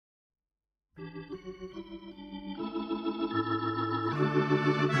Hey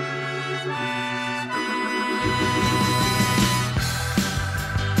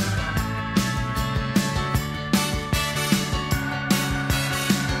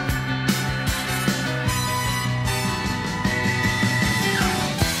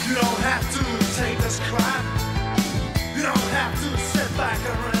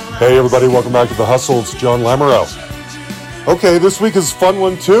everybody, welcome back to The Hustle. It's John Lamoureux. Okay, this week is a fun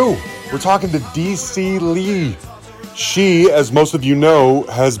one too. We're talking to DC Lee. She, as most of you know,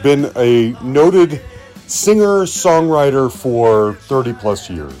 has been a noted singer-songwriter for 30 plus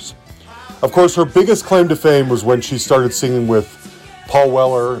years. Of course, her biggest claim to fame was when she started singing with Paul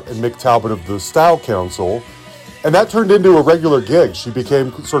Weller and Mick Talbot of the Style Council, and that turned into a regular gig. She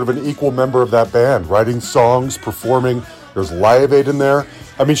became sort of an equal member of that band, writing songs, performing. There's Live Aid in there.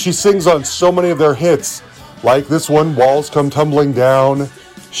 I mean, she sings on so many of their hits, like this one, Walls Come Tumbling Down,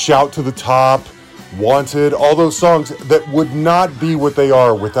 Shout to the Top, Wanted, all those songs that would not be what they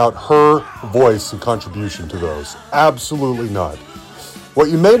are without her voice and contribution to those. Absolutely not. What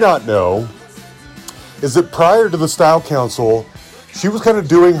you may not know is that prior to the Style Council, she was kind of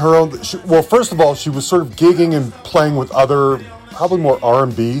doing her own. Well, first of all, she was sort of gigging and playing with other, probably more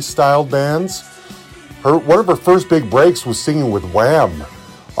R&B styled bands. One of her first big breaks was singing with Wham!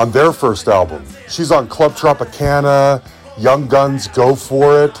 On their first album. She's on Club Tropicana, Young Guns, Go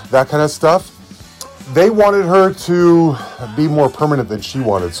For It, that kind of stuff. They wanted her to be more permanent than she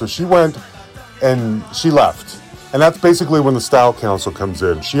wanted, so she went and she left. And that's basically when the Style Council comes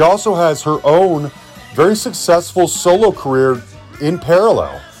in. She also has her own very successful solo career in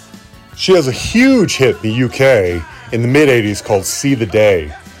parallel. She has a huge hit in the UK in the mid-'80s called See the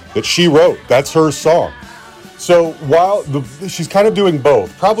Day that she wrote. That's her song. So while she's kind of doing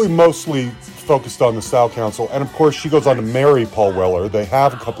both, probably mostly focused on the Style Council, and of course she goes on to marry Paul Weller. They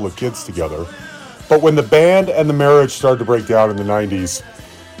have a couple of kids together. But when the band and the marriage started to break down in the 90s,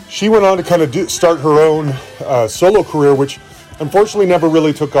 she went on to kind of start her own solo career, which unfortunately never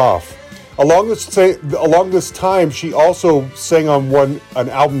really took off. Along this time, she also sang on an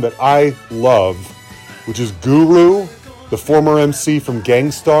album that I love, which is Guru, the former MC from Gang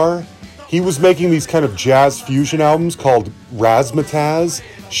Starr. He was making these kind of jazz fusion albums called Razzmatazz.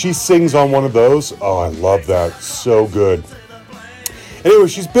 She sings on one of those. Oh, I love that. So good. Anyway,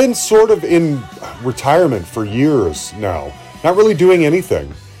 she's been sort of in retirement for years now, not really doing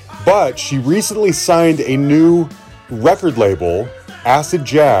anything. But she recently signed a new record label, Acid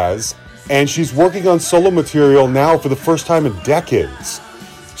Jazz, and she's working on solo material now for the first time in decades.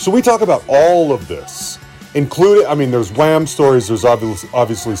 So we talk about all of this. There's Wham stories, there's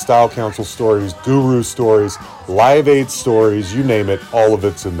obviously Style Council stories, Guru stories, Live Aid stories, you name it, all of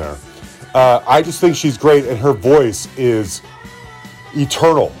it's in there. I just think she's great, and her voice is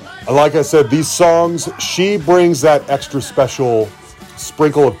eternal. Like I said, these songs, she brings that extra special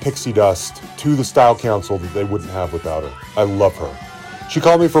sprinkle of pixie dust to the Style Council that they wouldn't have without her. I love her. She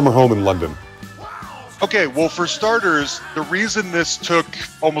called me from her home in London. Okay, well, for starters, the reason this took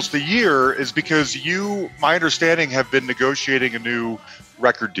almost a year is because you, my understanding, have been negotiating a new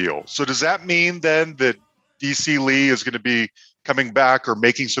record deal. So does that mean then that DC Lee is going to be coming back or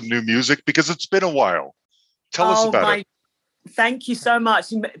making some new music? Because it's been a while. Tell us about it. Thank you so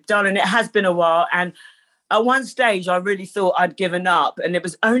much, darling. It has been a while. And at one stage, I really thought I'd given up. And it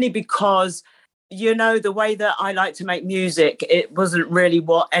was only because, you know, the way that I like to make music, it wasn't really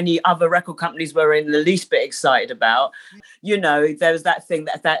what any other record companies were in the least bit excited about. You know, there was that thing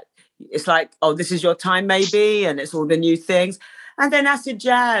that it's like, oh, this is your time maybe, and it's all the new things. And then Acid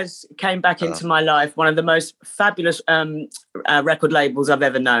Jazz came back into my life, one of the most fabulous record labels I've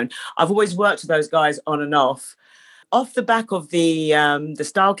ever known. I've always worked with those guys on and off. Off the back of the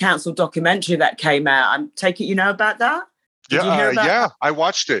Style Council documentary that came out, I take it you know about that? I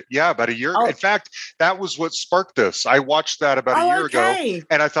watched it. Yeah, about a year ago. In fact, that was what sparked this. I watched that about a year ago,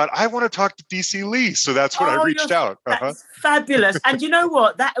 and I thought, I want to talk to DC Lee. So that's when I reached out. That's fabulous. And you know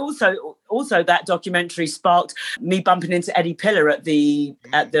what? That also that documentary sparked me bumping into Eddie Pillar at the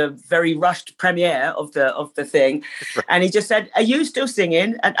very rushed premiere of the thing. And he just said, "Are you still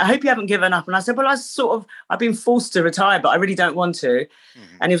singing? And I hope you haven't given up." And I said, "Well, I've been forced to retire, but I really don't want to."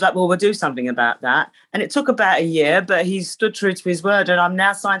 And he was like, "Well, we'll do something about that." And it took about a year, but he stood true to his word, and I'm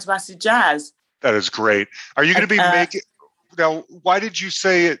now signed to Acid Jazz. That is great. Are you going to be making... Now, why did you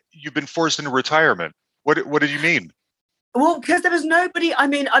say you've been forced into retirement? What did you mean? Well, because there was nobody... I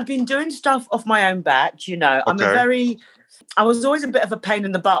mean, I'd been doing stuff off my own back, you know. Okay. I was always a bit of a pain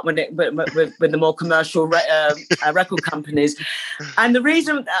in the butt with the more commercial record companies. And the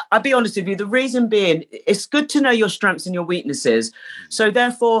reason, I'll be honest with you, the reason being, it's good to know your strengths and your weaknesses. So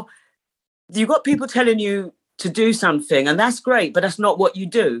therefore... you've got people telling you to do something, and that's great, but that's not what you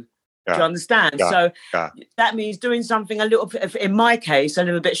do. Do you understand? So that means doing something a little bit, in my case, a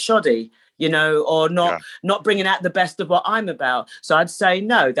little bit shoddy, you know, or not bringing out the best of what I'm about. So I'd say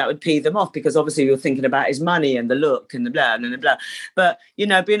no, that would pee them off, because obviously you're thinking about his money and the look and the blah and the blah. But you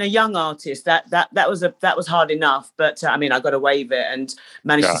know, being a young artist, that was hard enough. But I mean, I got away with it and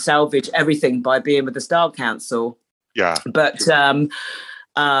managed to salvage everything by being with the Style Council. Yeah. But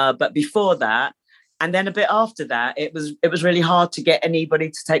before that, and then a bit after that, it was really hard to get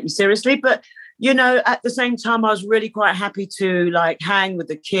anybody to take me seriously. But, you know, at the same time, I was really quite happy to like hang with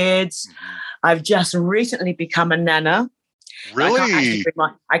the kids. I've just recently become a nana. Really?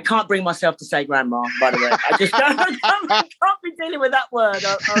 I can't bring myself to say grandma, by the way. I just I can't be dealing with that word,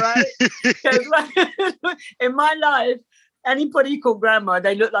 all right? Because like, in my life, anybody called grandma,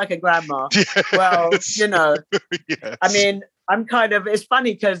 they look like a grandma. Yes. Well, you know, yes. I mean, it's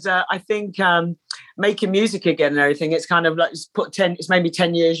funny because I think making music again and everything, it's kind of like it's maybe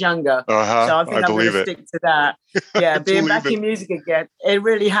 10 years younger. So I think I'm going to stick to that. Yeah, being back in music again, it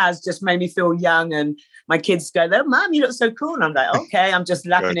really has just made me feel young. And my kids go, "Oh, Mum, you look so cool." And I'm like, okay, I'm just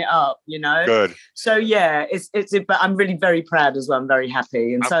lapping it up, you know. Good. So yeah, but I'm really very proud as well. I'm very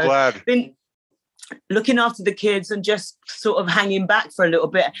happy. And I'm glad. Been looking after the kids and just sort of hanging back for a little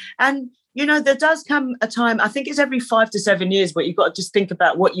bit. And you know, there does come a time, I think it's every 5 to 7 years, but you've got to just think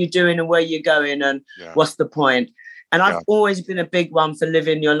about what you're doing and where you're going and what's the point. And I've always been a big one for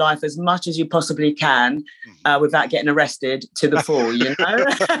living your life as much as you possibly can without getting arrested to the full, you know?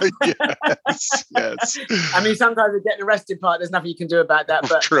 Yes. I mean, sometimes the getting arrested part, there's nothing you can do about that.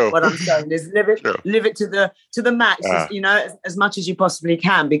 But what I'm saying is live it to the max, you know, as much as you possibly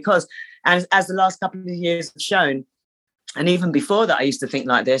can. Because as the last couple of years have shown, and even before that, I used to think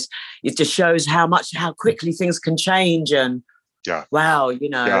like this. It just shows how quickly things can change, and wow, you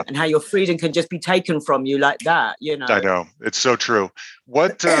know, and how your freedom can just be taken from you like that. You know, I know, it's so true.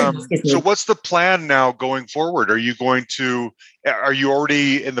 What? So, what's the plan now going forward? Are you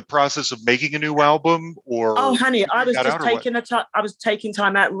already in the process of making a new album, or? Oh, honey, I was taking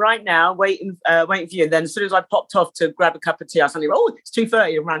time out right now, waiting for you. And then as soon as I popped off to grab a cup of tea, I suddenly, it's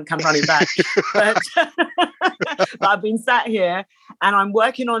 2:30, and come running back. but I've been sat here and I'm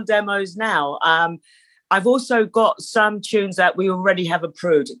working on demos now. I've also got some tunes that we already have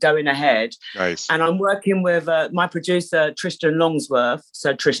approved going ahead. Nice. And I'm working with my producer, Tristan Longsworth.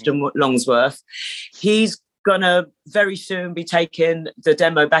 So Tristan Longsworth, he's going to very soon be taking the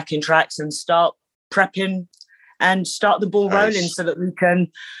demo back in tracks and start prepping and start the ball rolling so that we can,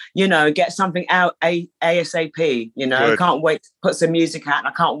 you know, get something out ASAP. You know, I can't wait to put some music out, and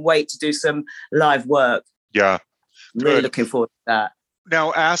I can't wait to do some live work. Yeah. Really looking forward to that.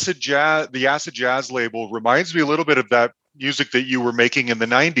 Now, the Acid Jazz label reminds me a little bit of that music that you were making in the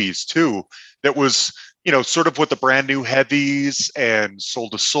 90s too. That was, you know, sort of with the Brand New Heavies and Soul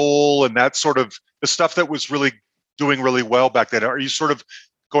to Soul and that sort of the stuff that was really doing really well back then. Are you sort of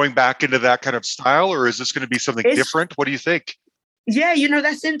going back into that kind of style, or is this going to be something different? What do you think? Yeah, you know,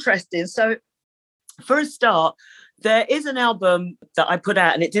 that's interesting. So for a start, there is an album that I put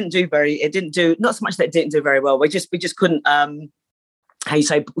out and it didn't do, not so much that it didn't do very well. We just couldn't,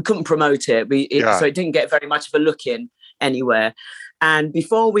 we couldn't promote it. So it didn't get very much of a look in anywhere. And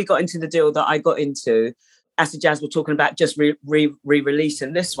before we got into the deal that I got into, Acid Jazz were talking about just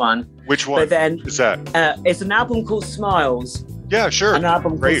re-releasing this one. Which one? But then is that? It's an album called Smiles. Yeah, sure. An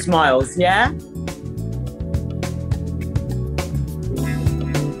album called Smiles. Yeah.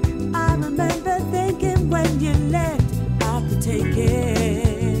 I remember thinking when you left, I could take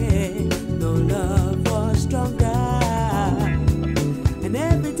it. No love was stronger. And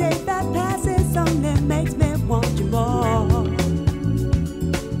every day that passes only makes me want you more.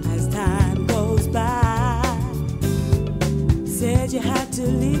 As time goes by, said you had to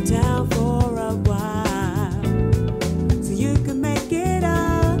leave town for a while so you could make it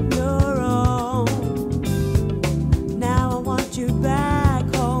on your own. Now I want you back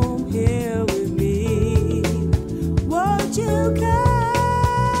home here with me. Won't you come?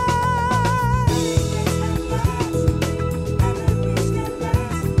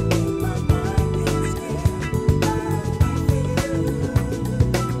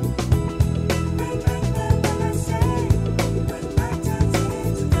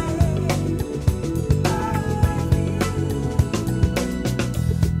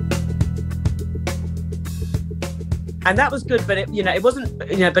 And that was good, but it wasn't,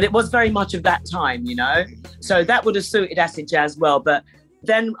 but it was very much of that time, So that would have suited Acid Jazz well. But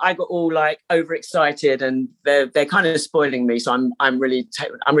then I got all like overexcited, and they're kind of spoiling me. So I'm really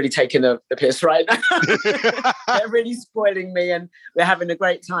taking the piss right now. They're really spoiling me, and we're having a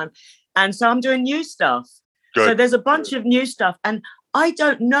great time. And so I'm doing new stuff. Good. So there's a bunch of new stuff, and I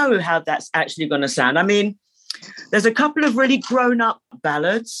don't know how that's actually going to sound. I mean, there's a couple of really grown-up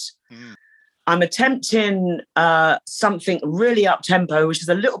ballads. Mm. I'm attempting something really up-tempo, which is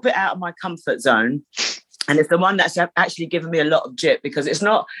a little bit out of my comfort zone. And it's the one that's actually given me a lot of jip, because it's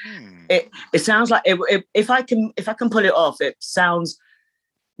not. It sounds like if I can pull it off, it sounds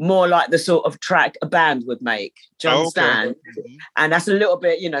more like the sort of track a band would make. Do you understand? Okay. And that's a little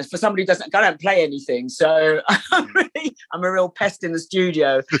bit, for somebody who I don't play anything, so I'm a real pest in the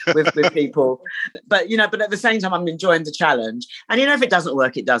studio with people. But but at the same time, I'm enjoying the challenge. And if it doesn't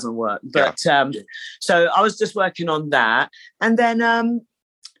work, it doesn't work. But so I was just working on that, and then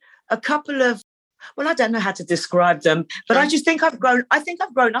a couple of. Well, I don't know how to describe them, but I just think I've grown. I think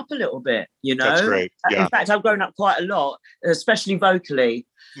I've grown up a little bit. That's great. Yeah. In fact, I've grown up quite a lot, especially vocally.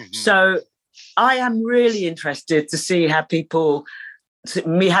 Mm-hmm. So I am really interested to see how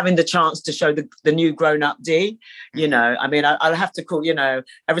me having the chance to show the new grown up D. I mean, I'll have to call.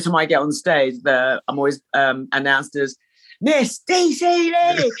 Every time I get on stage, I'm always announced as Miss DC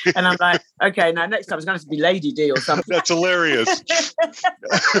Lee. And I'm like, okay, now next time it's going to be Lady D or something. That's hilarious.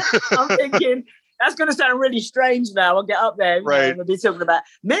 I'm thinking, that's going to sound really strange now. I'll get up there and we'll be talking about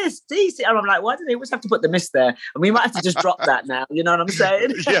Miss DC. And I'm like, why do they always have to put the Miss there? And we might have to just drop that now. You know what I'm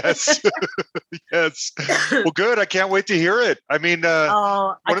saying? Yes. Yes. Well, good. I can't wait to hear it. I mean,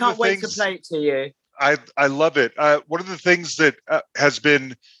 I can't wait to play it to you. I love it. One of the things that has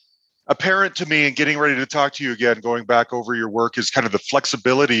been apparent to me in getting ready to talk to you again, going back over your work, is kind of the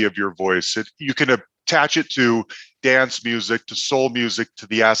flexibility of your voice. You can attach it to dance music, to soul music, to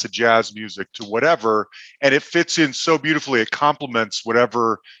the acid jazz music, to whatever, and it fits in so beautifully. It complements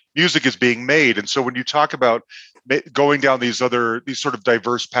whatever music is being made. And so when you talk about going down these sort of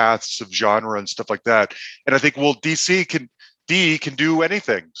diverse paths of genre and stuff like that, and I think, well, D can do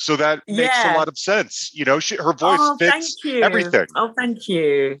anything, so that makes a lot of sense. Her voice fits everything. Oh, thank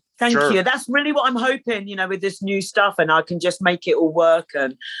you. Thank you. That's really what I'm hoping, with this new stuff, and I can just make it all work.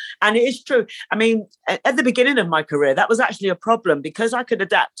 And it is true. I mean, at the beginning of my career, that was actually a problem, because I could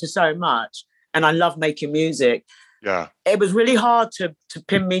adapt to so much, and I love making music. Yeah, it was really hard to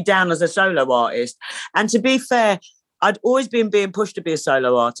pin me down as a solo artist. And to be fair, I'd always been being pushed to be a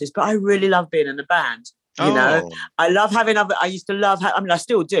solo artist, but I really love being in a band. I love having I used to love, I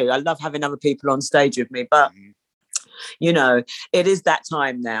still do. I love having other people on stage with me, but it is that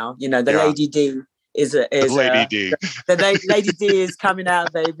time now. The Lady D is Lady D. The Lady D is coming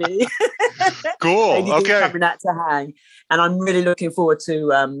out, baby. Cool. Lady D coming out to hang, and I'm really looking forward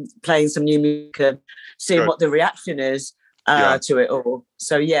to playing some new music and seeing what the reaction is to it all.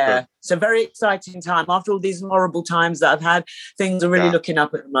 So it's a very exciting time. After all these horrible times that I've had, things are really looking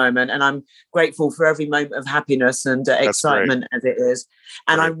up at the moment, and I'm grateful for every moment of happiness and excitement as it is.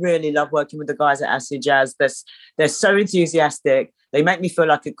 And I really love working with the guys at Acid Jazz. They're so enthusiastic. They make me feel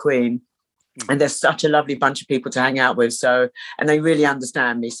like a queen, and they're such a lovely bunch of people to hang out with. So, and they really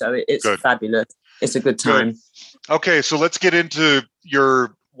understand me. So it's fabulous. It's a good time. Good. Okay, so let's get into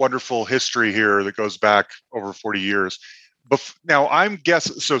your wonderful history here that goes back over 40 years. Now, I'm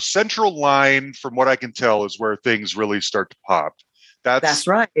guessing, so Central Line, from what I can tell, is where things really start to pop. That's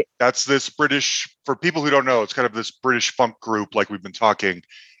right. That's this British, for people who don't know, it's kind of this British funk group like we've been talking.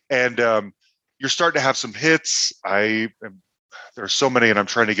 And you're starting to have some hits. There are so many, and I'm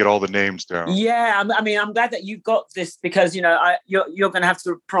trying to get all the names down. Yeah, I'm glad that you've got this, because, you're going to have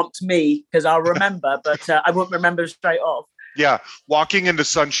to prompt me, because I'll remember, but I won't remember straight off. Yeah, Walking into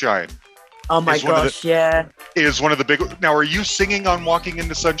Sunshine. Oh my gosh, is one of the big. Now, are you singing on Walking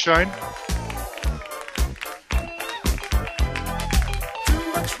into Sunshine?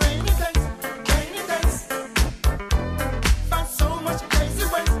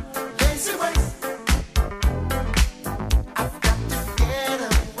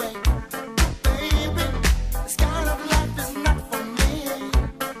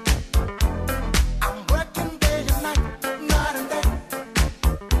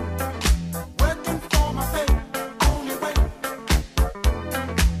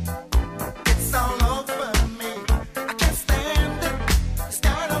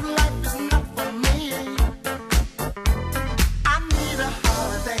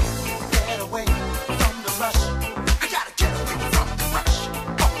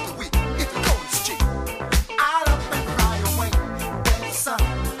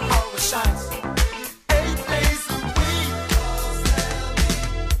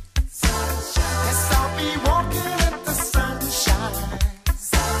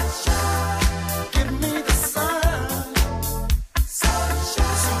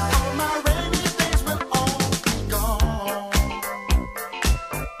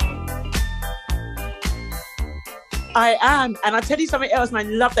 I am. And I'll tell you something else, and I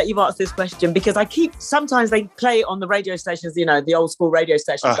love that you've asked this question, because sometimes they play on the radio stations, you know, the old school radio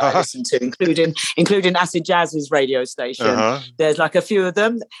stations that I listen to, including Acid Jazz's radio station. There's like a few of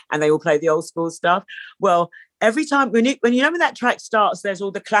them, and they all play the old school stuff. Well, every time, when that track starts, there's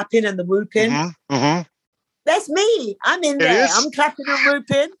all the clapping and the whooping. That's me. I'm in there. I'm clapping and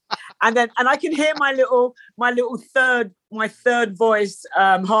whooping, and I can hear my third voice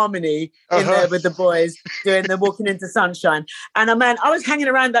harmony in there with the boys doing the Walking into Sunshine. And I was hanging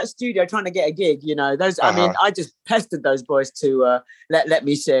around that studio trying to get a gig. You know, I just pestered those boys to let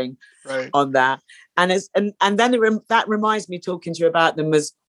me sing on that. And that reminds me, talking to you about them,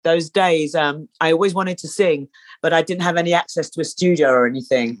 was those days. I always wanted to sing, but I didn't have any access to a studio or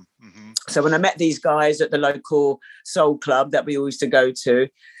anything. So when I met these guys at the local soul club that we used to go to,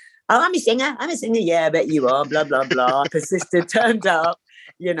 I'm a singer, yeah, I bet you are, blah, blah, blah. I persisted, turned up,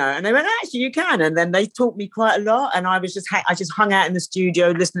 you know, and they went, actually, you can. And then they taught me quite a lot. And I just hung out in the studio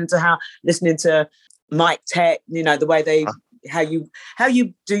listening to mic tech, you know, the way how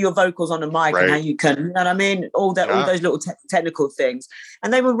you do your vocals on a mic and how you can, you know what I mean? All those little technical things.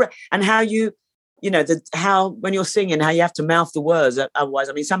 And they were, and how you, you know, how when you're singing, how you have to mouth the words. Otherwise,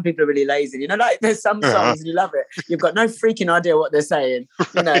 I mean, some people are really lazy. You know, like there's some songs and you love it. You've got no freaking idea what they're saying.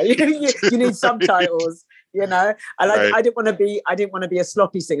 You know, you need subtitles. You know, I didn't want to be a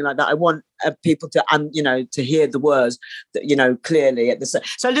sloppy singer like that. I want people to, you know, to hear the words, you know, clearly at the same.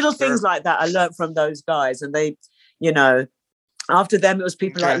 So little things like that I learned from those guys, and they, you know. After them, it was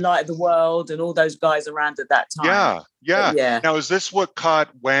people like Light of the World and all those guys around at that time. Yeah. Now, is this what caught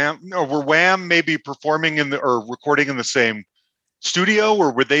Wham? Or were Wham maybe performing or recording in the same studio,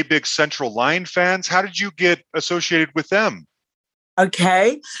 or were they big Central Line fans? How did you get associated with them?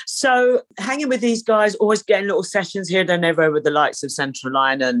 Okay, so hanging with these guys, always getting little sessions here and there with the likes of Central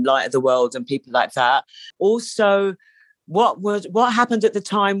Line and Light of the World and people like that. Also, what happened at the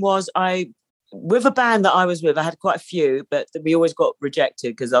time was with a band that I was with, I had quite a few, but we always got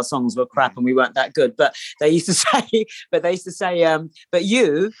rejected because our songs were crap and we weren't that good. But they used to say, but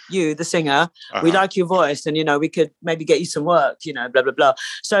you, the singer, we like your voice, and you know, we could maybe get you some work, you know, blah blah blah.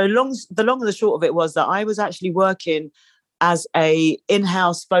 So the long and the short of it was that I was actually working as a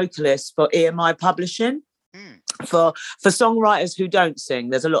in-house vocalist for EMI Publishing. For songwriters who don't sing.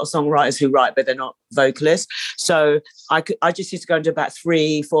 There's a lot of songwriters who write, but they're not vocalists. So I just used to go and do about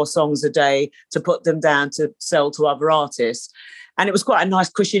 3-4 songs a day to put them down to sell to other artists. And it was quite a nice,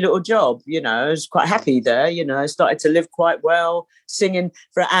 cushy little job, you know. I was quite happy there, you know. I started to live quite well, singing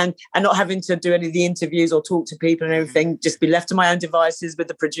and not having to do any of the interviews or talk to people and everything, just be left to my own devices with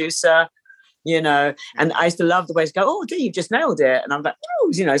the producer. You know, and I used to love the way to go, oh, gee, you just nailed it. And I'm like, oh,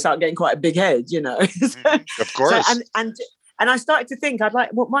 you know, start getting quite a big head, you know. Of course. So, and I started to think I'd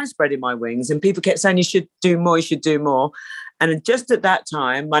like, what mine spreading my wings. And people kept saying, you should do more. And just at that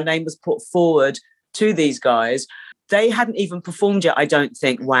time, my name was put forward to these guys. They hadn't even performed yet, I don't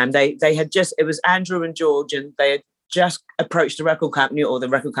think, Wham. They had just, it was Andrew and George, and they had just approached the record company, or the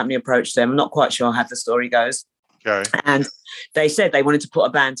record company approached them. I'm not quite sure how the story goes. Okay. And they said they wanted to put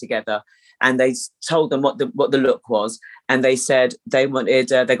a band together. And they told them what the look was. And they said they wanted,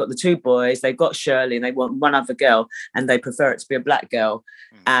 they got the 2 boys, they got Shirley, and they want one other girl, and they prefer it to be a black girl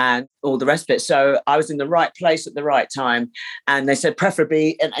and all the rest of it. So I was in the right place at the right time. And they said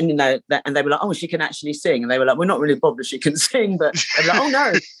preferably, and you know, and they were like, oh, she can actually sing. And they were like, we're not really bothered she can sing, but they were like,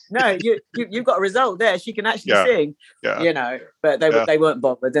 oh, no, you've got a result there. She can actually sing, you know, but they weren't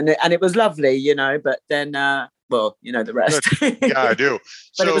bothered. And it was lovely, you know, but then, well, you know the rest. Yeah, I do.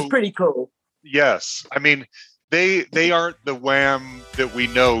 But it was pretty cool. Yes. I mean, they aren't the Wham that we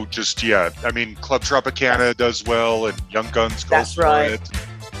know just yet. I mean, Club Tropicana does well, and Young Guns goes for it.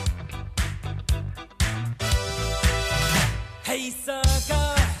 Hey,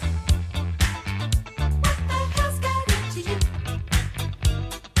 sucker. What the hell's got into you?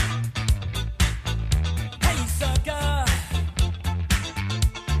 Hey, sucker.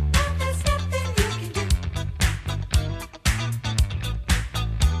 There's nothing you can do.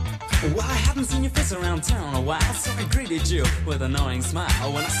 Well, I haven't seen your face around town in a while, so I greeted you with an annoying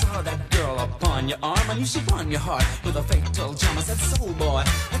smile. When I saw that girl upon your arm, I knew she won your heart with a fatal charm. I said, soul boy,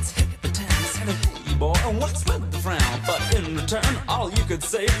 let's hit the town. I said, hey boy, what's with the frown? But in return, all you could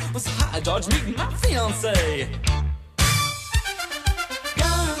say was, hi George, meet my fiancé.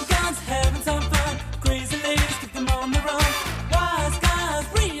 Guns, having some fun. Crazy ladies, keep them on the run. Wise guys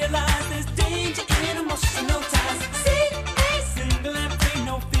realize there's danger in emotional ties. See, a single and free,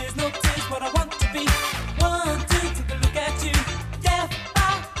 no fears, no tears, what I want to be. 1, 2, take a look at you. Death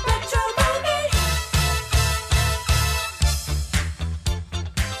by matrimony.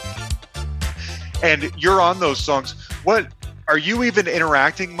 And you're on those songs. What are you even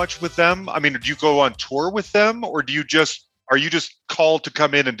interacting much with them? I mean, do you go on tour with them, or are you just called to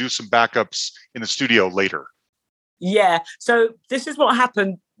come in and do some backups in the studio later? Yeah. So this is what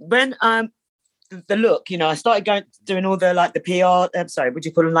happened when the look, you know, I started doing all the like the PR. I'm sorry, what do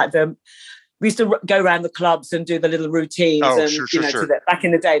you call them? Like we used to go around the clubs and do the little routines. Oh, and sure. back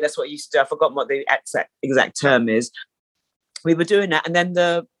in the day, that's what I used to do. I've forgotten what the exact term is. We were doing that, and then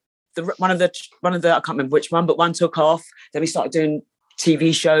the one of the I can't remember which one, but one took off. Then we started doing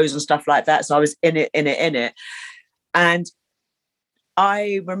TV shows and stuff like that. So I was in it. And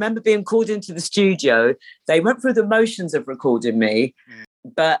I remember being called into the studio. They went through the motions of recording me,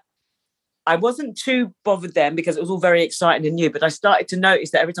 but I wasn't too bothered then because it was all very exciting and new. But I started to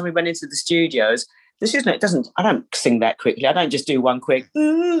notice that every time we went into the studios, I don't sing that quickly. I don't just do one quick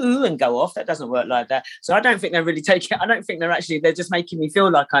ooh and go off. That doesn't work like that. So I don't think they're really taking it. I don't think they're just making me feel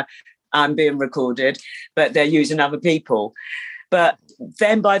like I'm being recorded, but they're using other people. But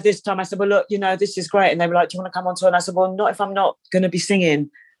then by this time I said, well, look, you know, this is great. And they were like, do you want to come on tour? And I said, well, not if I'm not going to be singing,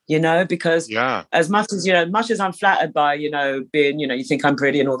 you know, because as much as I'm flattered by, you know, being, you know, you think I'm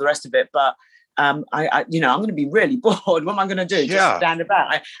pretty and all the rest of it, but I you know, I'm going to be really bored. What am I going to do? Just stand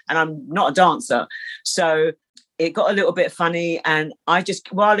about. And I'm not a dancer. So it got a little bit funny. And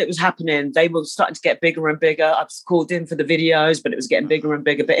while it was happening, they were starting to get bigger and bigger. I was called in for the videos, but it was getting bigger and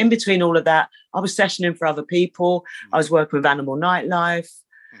bigger. But in between all of that, I was sessioning for other people. I was working with Animal Nightlife.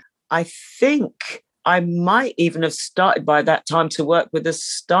 I think I might even have started by that time to work with the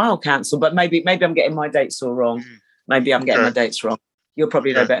Style Council, but maybe I'm getting my dates all wrong. Maybe I'm getting my dates wrong. You'll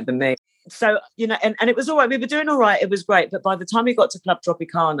probably know better than me. So, you know, and it was all right. We were doing all right. It was great. But by the time we got to Club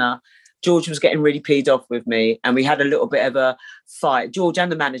Tropicana, George was getting really peed off with me. And we had a little bit of a fight, George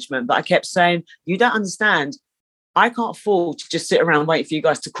and the management. But I kept saying, you don't understand. I can't afford to just sit around waiting for you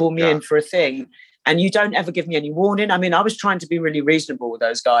guys to call me in for a thing. And you don't ever give me any warning. I mean, I was trying to be really reasonable with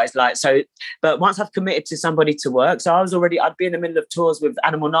those guys. But once I've committed to somebody to work, so I'd be in the middle of tours with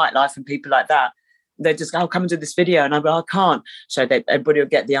Animal Nightlife and people like that. They'd just go, come and do this video. And I'd be like, I can't. So everybody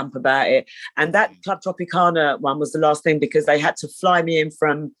would get the ump about it. And that Club Tropicana one was the last thing because they had to fly me in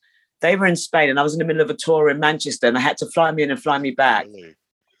they were in Spain and I was in the middle of a tour in Manchester and they had to fly me in and fly me back. Really?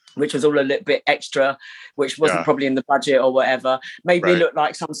 Which was all a little bit extra, which wasn't probably in the budget or whatever. Made me look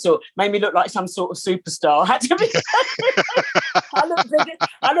like some sort of superstar. I had to be. I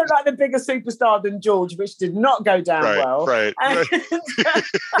looked like the bigger superstar than George, which did not go down well. Right.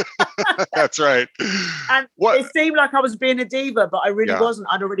 That's right. And it seemed like I was being a diva, but I really wasn't.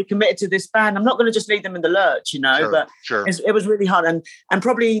 I'd already committed to this band. I'm not going to just leave them in the lurch, you know. It was really hard, and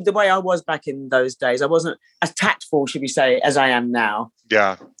probably the way I was back in those days, I wasn't as tactful, should we say, as I am now.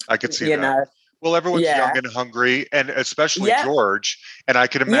 Yeah, I could see that. Know. Well, everyone's young and hungry, and especially George. And I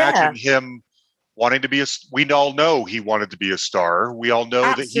can imagine him wanting to be we all know he wanted to be a star. We all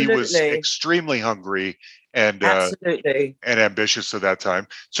know that he was extremely hungry and ambitious at that time.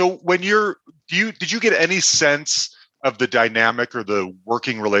 So when did you get any sense of the dynamic or the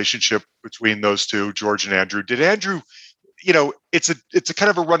working relationship between those two, George and Andrew? Did Andrew, you know, it's a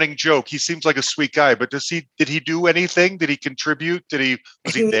kind of a running joke. He seems like a sweet guy, but did he do anything? Did he contrip?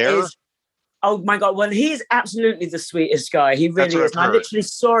 Was he there? Oh my God. Well, he's absolutely the sweetest guy. He really is. And I literally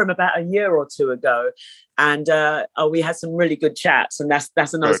saw him about a year or two ago and we had some really good chats and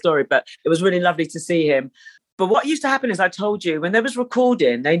that's another story, but it was really lovely to see him. But what used to happen is I told you when there was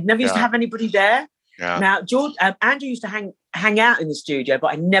recording, they never used to have anybody there. Yeah. Now, Andrew used to hang out in the studio,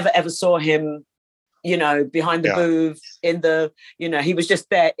 but I never ever saw him, you know, behind the booth he was just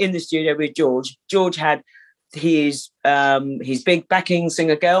there in the studio with George. George had his big backing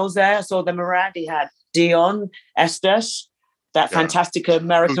singer girls there. I saw them around. He had Dion Estes, that fantastic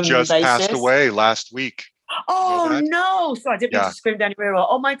American who just bassist. Passed away last week. Oh no! So I didn't mean to scream down your ear.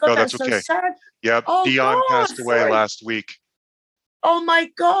 Oh my God, that's so sad. Yep, Dion passed away last week. Oh my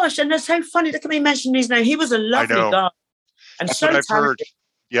gosh! And it's so funny. Look at me mentioning his name. He was a lovely guy, and that's so what I've heard.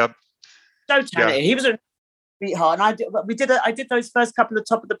 Yep, so talented. He was a sweetheart, and I did those first couple of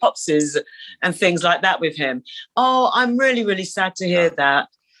Top of the Popses and things like that with him. Oh, I'm really, really sad to hear that.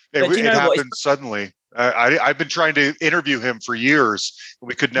 But it happened suddenly. I've been trying to interview him for years.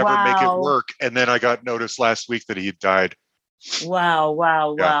 We could never make it work, and then I got notice last week that he had died.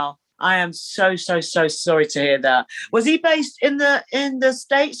 Wow! I am so sorry to hear that. Was he based in the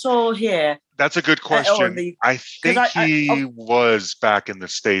States or here? That's a good question. I think he was back in the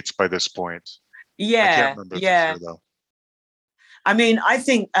States by this point. Yeah, I can't remember for sure, though. I mean, I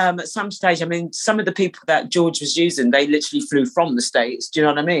think at some stage, some of the people that George was using, they literally flew from the States. Do you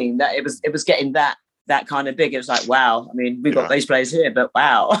know what I mean? That it was getting that that kind of big. It was like, wow. I mean, we've got bass players here, but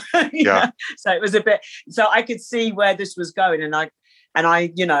wow. So it was a bit. So I could see where this was going, and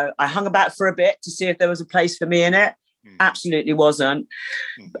I, you know, I hung about for a bit to see if there was a place for me in it. Absolutely wasn't.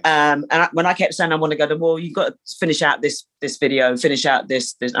 When I kept saying I want to go to, well, you've got to finish out this video, finish out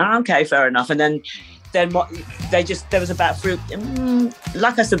this. Oh, okay, fair enough. And then what? There was about three.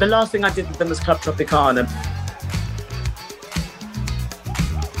 Like I said, the last thing I did with them was Club Tropicana.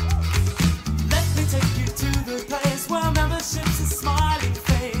 Let me take you to the place where membership's a smiling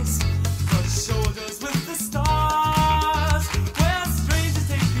face, brush shoulders with the stars, where strangers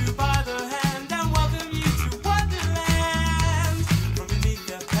take you by the hand and welcome you to Wonderland from beneath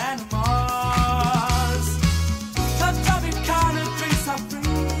their Panamas. Club Tropicana drinks are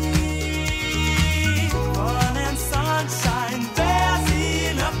free, fun and sunshine, there's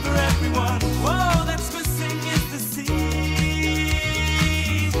enough for everyone. Whoa, that's missing is the sea.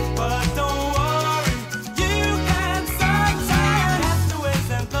 But don't worry, you can sunshine. Castaways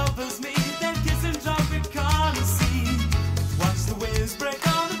and lovers meet, then kiss and Tropicana sea. Watch the waves break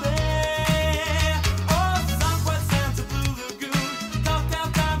on the bay. Oh, Southwest Santa Blue Lagoon, cocktail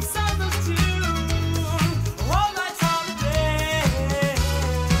time, Southern's tune. All night's holiday.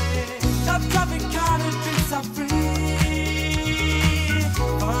 Club Tropicana drinks are free.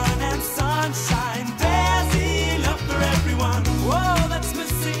 Fun and sunshine, there's enough for everyone. Whoa, that's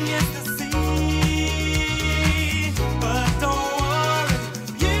missing is the sea. But don't worry,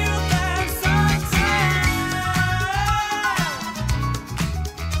 you can sunshine.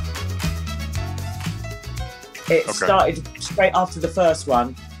 It started straight after the first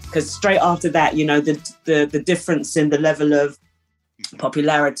one, because straight after that, you know, the difference in the level of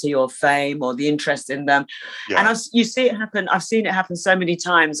popularity or fame or the interest in them. And you see it happen. I've seen it happen so many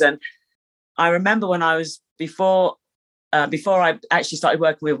times. And I remember when I was before I actually started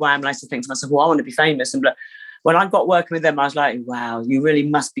working with Wham, I used to think to myself, well, I want to be famous. And when I got working with them, I was like, wow, you really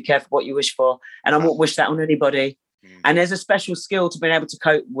must be careful what you wish for. And I won't wish that on anybody. And there's a special skill to being able to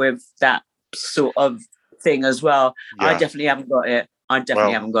cope with that sort of thing as well. I definitely haven't got it.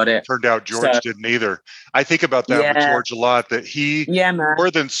 Haven't got it. Turned out George didn't either. I think about that with George a lot, that he, more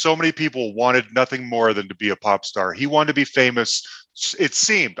than so many people, wanted nothing more than to be a pop star. He wanted to be famous. It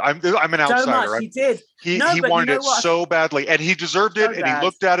seemed. I'm an outsider. So much, he did. He wanted it so badly, and he deserved it, and he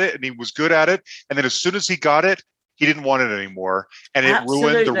looked at it, and he was good at it. And then as soon as he got it, he didn't want it anymore, and it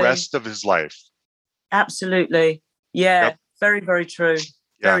ruined the rest of his life. Absolutely. Yeah. Yep. Very, very true.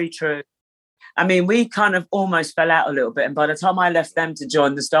 Very true. I mean, we kind of almost fell out a little bit. And by the time I left them to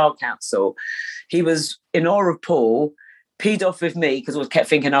join the Style Council, he was in awe of Paul, peed off with me because I kept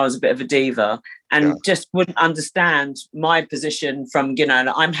thinking I was a bit of a diva, and just wouldn't understand my position from, you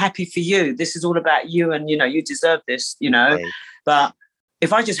know, I'm happy for you. This is all about you, and, you know, you deserve this, you know. Right. But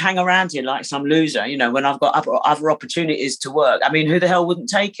if I just hang around here like some loser, you know, when I've got other opportunities to work, I mean, who the hell wouldn't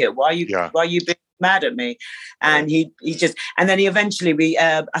take it? Why are you being mad at me? And he just, and then he eventually,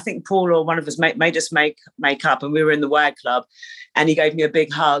 I think Paul or one of us made us make up, and we were in the WAG Club, and he gave me a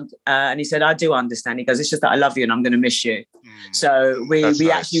big hug, and he said, I do understand. He goes, it's just that I love you and I'm going to miss you. So we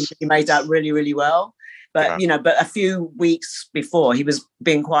actually made that really, really well. But, you know, but a few weeks before, he was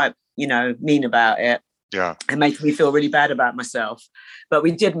being quite, you know, mean about it. Yeah. And making me feel really bad about myself. But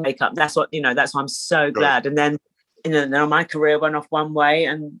we did make up. That's what, you know, that's why I'm so glad. And then, you know, my career went off one way,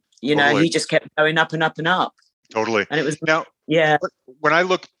 and, you know, he just kept going up and up and up. Totally. And it was, now, when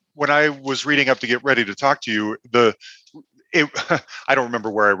I was reading up to get ready to talk to you, I don't remember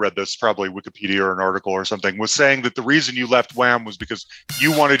where I read this, probably Wikipedia or an article or something, was saying that the reason you left Wham was because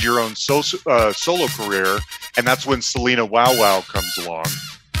you wanted your own solo career. And that's when Selena Wow Wow comes along.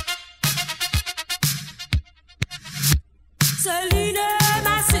 Selena,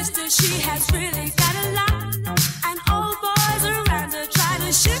 my sister, she has really got a lot. And all boys around her try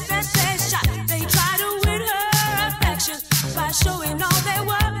to shoot that their shot. They try to win her affection by showing all their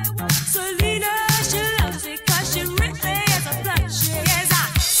work. Selena, she loves it 'cause she really is a flirt. She is a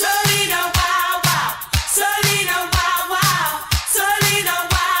Selena Wow Wow. Selena Wow Wow. Selena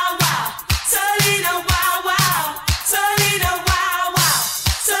Wow Wow. Selena Wow Wow. Selena Wow Wow.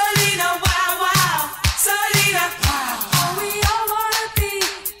 Selena Wow Wow. Selena Wow. We all wanna be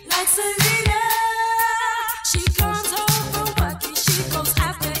like Selena.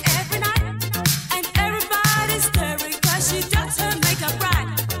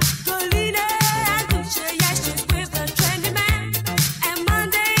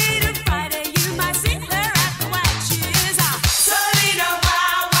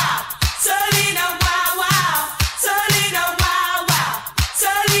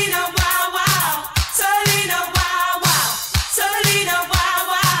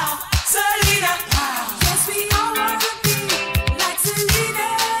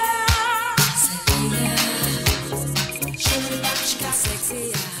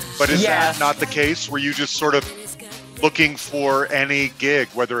 But is that not the case? Were you just sort of looking for any gig,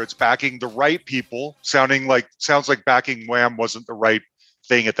 whether it's backing the right people, sounds like backing Wham wasn't the right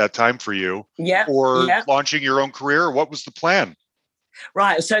thing at that time for you, or launching your own career? What was the plan?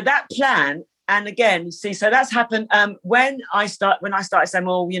 Right. So that plan, and again, see, so that's happened when I started saying,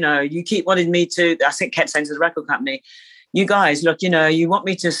 well, you know, you keep wanting me to, kept saying to the record company, you guys, look, you know, you want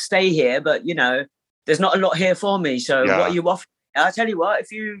me to stay here, but, you know, there's not a lot here for me. So what are you offering? I'll tell you what,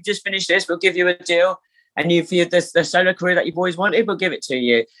 if you just finish this, we'll give you a deal. And if you the solo career that you've always wanted, we'll give it to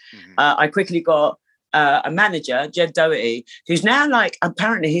you. Mm-hmm. I quickly got a manager, Jed Doherty, who's now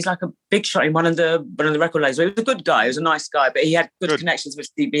apparently he's like a big shot in one of the record labels. He was a good guy, he was a nice guy, but he had good connections with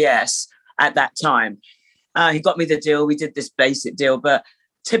CBS at that time. He got me the deal. We did this basic deal, but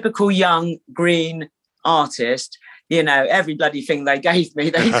typical young green artist, you know, every bloody thing they gave me,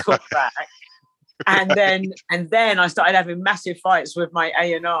 they took back. And then I started having massive fights with my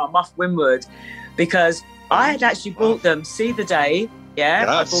A&R, Muff Winwood, because I had actually bought them See the Day. Yeah, yes.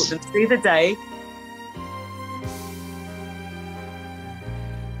 I bought them See the Day.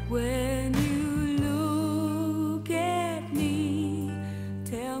 When you look at me,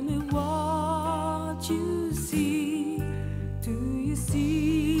 tell me what you see. Do you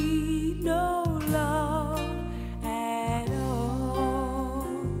see no love at all?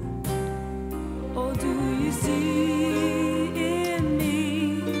 Or do you see in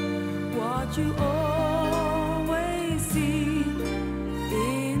me what you always see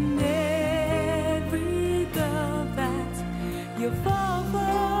in every girl that you fall for?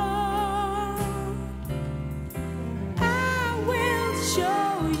 I will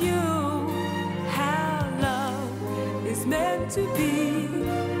show you how love is meant to be.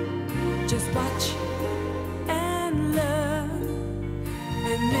 Just watch and learn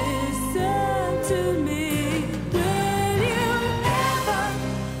and listen to me. Will you ever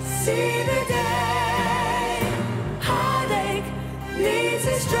see the day heartache leads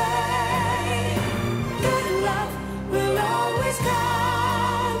astray? Good love will always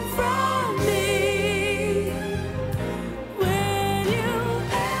come from me. Will you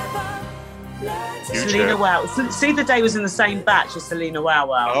ever learn to Selena Wow. See the Day was in the same batch as Selena Wow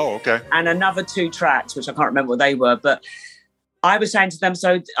Wow. Oh, okay. And another 2 tracks, which I can't remember what they were, but I was saying to them,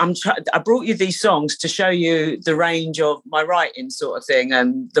 so I brought you these songs to show you the range of my writing sort of thing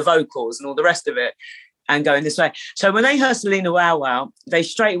and the vocals and all the rest of it and going this way. So when they heard Selena Wow Wow, they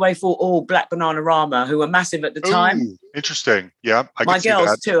straight away thought, Black Bananarama, who were massive at the time. Interesting. Yeah, I my can see girls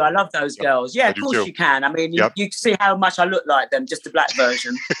that. too. I love those girls. Yeah, of course too. You can. I mean, you can see how much I look like them, just the black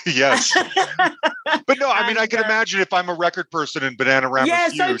version. Yes. But no, I mean, I can imagine if I'm a record person and Bananarama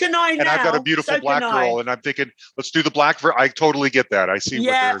is so huge, can I now. and I've got a beautiful black girl, and I'm thinking, let's do the black version. I totally get that. I see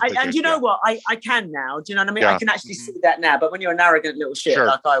what they're thinking. And you know what? I can now. Do you know what I mean? I can actually see that now. But when you're an arrogant little shit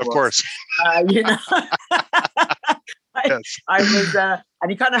like I was. Of course. You know. Yes. I was,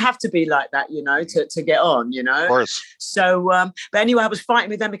 and you kind of have to be like that, you know, to get on, you know. Of course. So, but anyway, I was fighting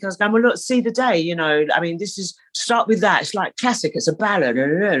with them because I was going, well, look, See the Day, you know. I mean, start with that. It's like classic. It's a ballad.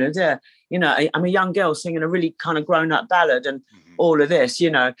 You know, I'm a young girl singing a really kind of grown-up ballad, and all of this, you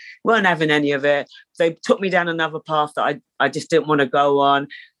know, weren't having any of it. They took me down another path that I just didn't want to go on.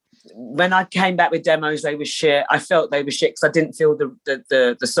 When I came back with demos, they were shit. I felt they were shit because I didn't feel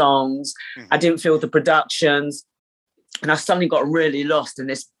the songs. I didn't feel the productions. And I suddenly got really lost in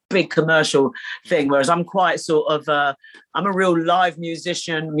this big commercial thing, whereas I'm quite sort of, I'm a real live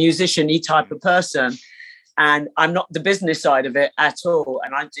musician-y type of person. And I'm not the business side of it at all.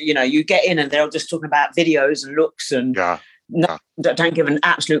 And you get in and they're all just talking about videos and looks and don't give an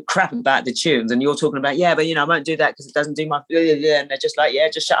absolute crap about the tunes. And you're talking about, but I won't do that because it doesn't do my, and they're just like,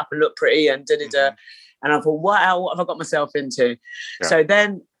 just shut up and look pretty and da-da-da. And I thought, wow, what have I got myself into? Yeah. So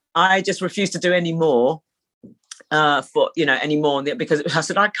then I just refused to do any more. Anymore because I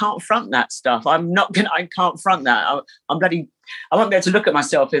said I can't front that stuff. I can't front that. I won't be able to look at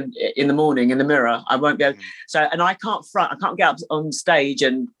myself in the morning in the mirror. I won't be able. So, and I can't front. I can't get up on stage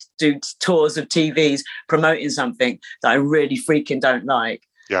and do tours of TVs promoting something that I really freaking don't like.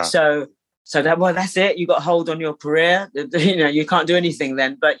 Yeah. So that's it. You got to hold on your career. You can't do anything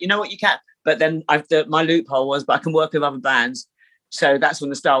then. But you know what, you can. But then my loophole was, but I can work with other bands. So that's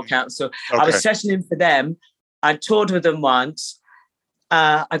when the Style Council. Okay. I was sessioning for them. I toured with them once.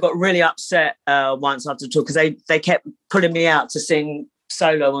 I got really upset once after the tour because they kept pulling me out to sing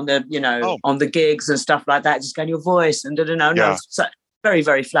solo on the on the gigs and stuff like that. Just going, your voice and I was so very,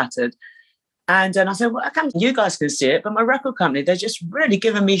 very flattered. And I said, well, you guys can see it, but my record company, they're just really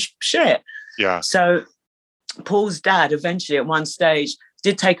giving me shit. Yeah. So Paul's dad eventually at one stage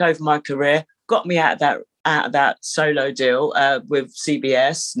did take over my career, got me out of out of that solo deal with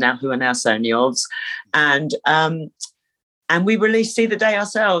CBS, who are now Sony Ovs, and we released See the Day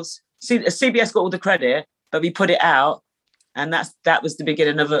ourselves. CBS got all the credit, but we put it out, and that was the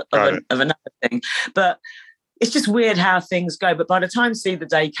beginning of another thing. But it's just weird how things go. But by the time See the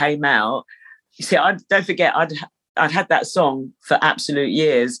Day came out, you see, don't forget, I'd had that song for absolute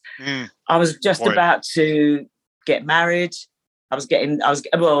years. I was just about to get married. I was getting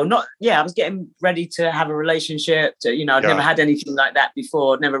ready to have a relationship. I'd never had anything like that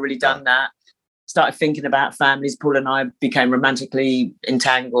before. Never really done that. Started thinking about families. Paul and I became romantically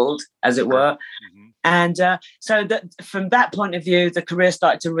entangled, as it were. Mm-hmm. And so that from that point of view, the career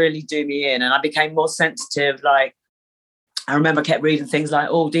started to really do me in, and I became more sensitive. Like, I remember I kept reading things like,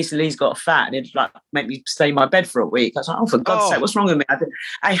 "Oh, DC Lee's got fat," and it'd like make me stay in my bed for a week. I was like, "Oh, for God's sake, what's wrong with me?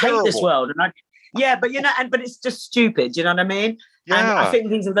 I hate this world." And but it's just stupid. You know what I mean? Yeah. And I think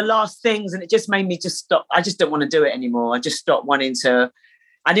these are the last things, and it just made me just stop. I just don't want to do it anymore. I just stopped wanting to.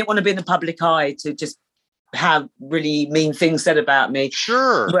 I didn't want to be in the public eye to just have really mean things said about me.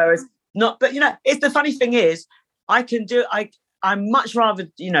 Sure. Whereas not, but it's the funny thing is, I much rather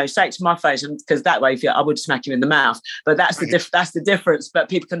say it to my face, because that way I would smack you in the mouth. But that's the difference. But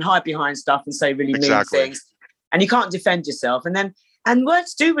people can hide behind stuff and say really mean things, and you can't defend yourself. And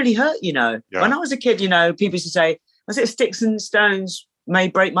words do really hurt. Yeah. When I was a kid, people used to say, "Was it sticks and stones may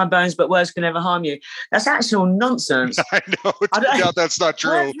break my bones, but words can never harm you"? That's actual nonsense. I know. Yeah, that's not true.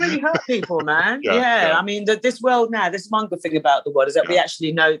 Words really hurt people, man. Yeah. I mean, this world now, this one good thing about the world is that we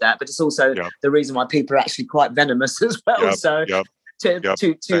actually know that, but it's also the reason why people are actually quite venomous as well. So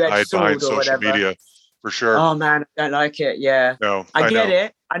two-edged sword or whatever. Media, for sure. Oh man, I don't like it. Yeah. No, I get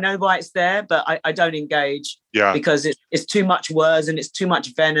it. I know why it's there, but I don't engage. Yeah. Because it's too much words and it's too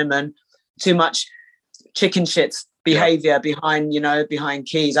much venom and too much chicken shits behavior behind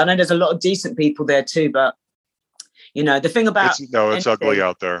keys. I know there's a lot of decent people there too, but the thing about it's ugly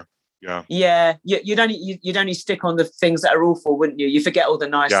out there. You'd only stick on the things that are awful, wouldn't you? You forget all the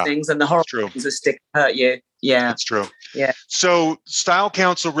nice things, and the horrible things that stick hurt you. That's true. So Style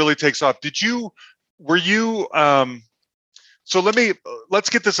Council really takes off. Let's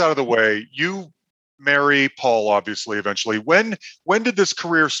get this out of the way. You marry Paul, obviously, eventually. When did this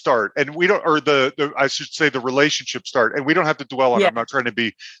career start? And I should say the relationship start. And we don't have to dwell on it. I'm not trying to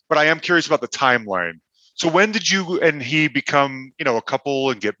be, but I am curious about the timeline. So when did you and he become, a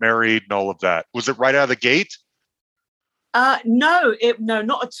couple and get married and all of that? Was it right out of the gate? No,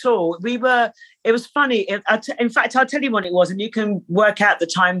 not at all. It was funny. In fact, I'll tell you what it was, and you can work out the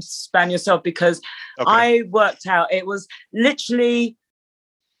time span yourself, because I worked out, it was literally,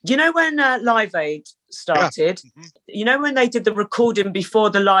 when Live Aid started, when they did the recording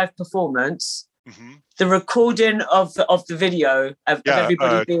before the live performance, the recording of the video of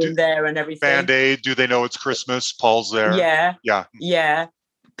everybody being there and everything. Band-Aid, Do They Know It's Christmas? Paul's there. Yeah.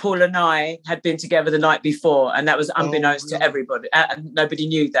 Paul and I had been together the night before, and that was unbeknownst to everybody. Nobody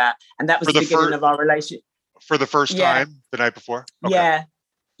knew that. And that was the beginning of our relationship. For the first time, the night before? Okay.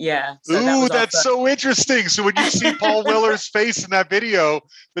 Yeah. So that's so interesting. So when you see Paul Weller's face in that video,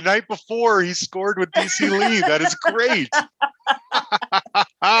 the night before he scored with DC Lee, that is great.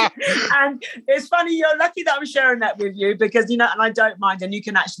 And it's funny, you're lucky that I'm sharing that with you, because, and I don't mind, and you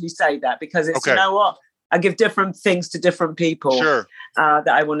can actually say that, because it's, you know what? I give different things to different people that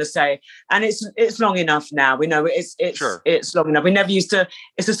I want to say. And it's long enough now. We know it's long enough. We never used to,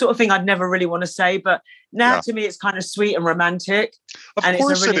 it's the sort of thing I'd never really want to say, but now to me it's kind of sweet and romantic. Of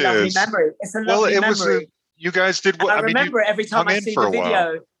course, it's a really lovely memory. It's a lovely memory. You guys did what? I remember it every time I see the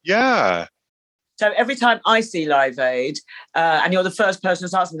video. Yeah. So every time I see Live Aid, and you're the first person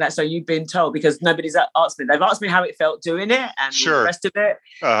who's asked me that, so you've been told, because nobody's asked me. They've asked me how it felt doing it and the rest of it.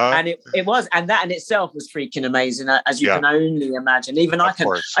 And it was, and that in itself was freaking amazing, as you can only imagine. Even I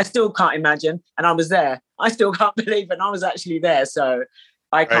still can't imagine, and I was there. I still can't believe it, and I was actually there. So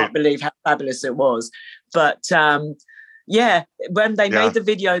I can't believe how fabulous it was. But when they made the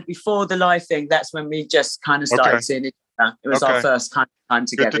video before the live thing, that's when we just kind of started seeing it. It was our first kind of time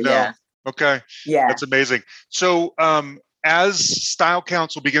together. Okay. Yeah. That's amazing. So as Style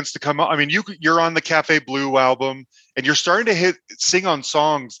Council begins to come up, I mean, you're on the Cafe Blue album, and you're starting to sing on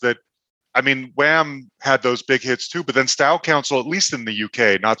songs that, I mean, Wham had those big hits too, but then Style Council, at least in the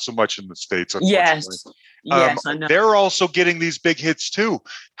UK, not so much in the States, unfortunately. Yes, I know. They're also getting these big hits too.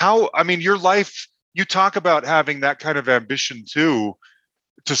 Your life, you talk about having that kind of ambition too,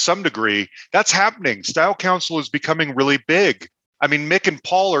 to some degree. That's happening. Style Council is becoming really big. I mean, Mick and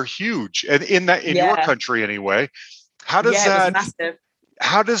Paul are huge, and in your country anyway. How does that? It was massive.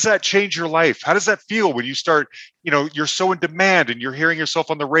 how does that change your life? How does that feel when you start, you're so in demand and you're hearing yourself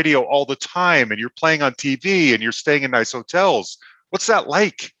on the radio all the time and you're playing on TV and you're staying in nice hotels? What's that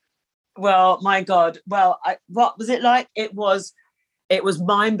like? Well, my God. Well, what was it like? It was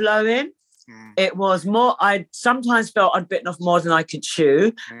mind blowing. It was more, I sometimes felt I'd bitten off more than I could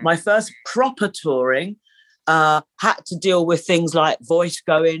chew. My first proper touring had to deal with things like voice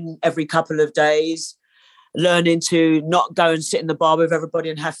going every couple of days, learning to not go and sit in the bar with everybody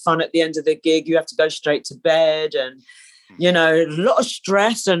and have fun at the end of the gig. You have to go straight to bed, and a lot of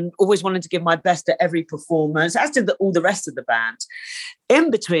stress, and always wanting to give my best at every performance, as did all the rest of the band.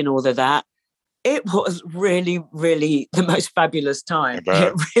 In between all of that, it was really, really the most fabulous time.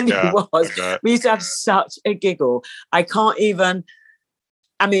 It really was. We used to have such a giggle. I can't even,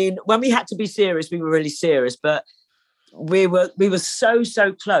 when we had to be serious, we were really serious, but we were so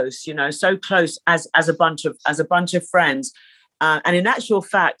close, so close as a bunch of friends. And in actual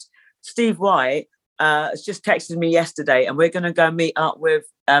fact, Steve White has just texted me yesterday, and we're going to go meet up with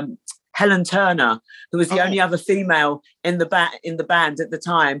Helen Turner, who was the only other female in the band at the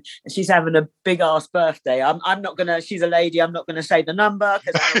time, and she's having a big ass birthday. I'm not gonna. She's a lady. I'm not gonna say the number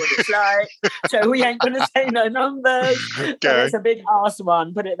because I know what it's like. So we ain't gonna say no numbers. Okay. But it's a big ass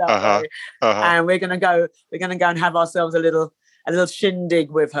one. Put it that way. And we're gonna go and have ourselves a little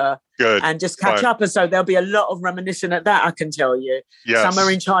shindig with her. Good. And just catch up. And so there'll be a lot of reminiscing at that, I can tell you. Yes. Somewhere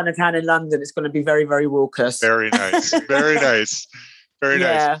in Chinatown in London, it's going to be very, very raucous. Very nice. Very nice. Very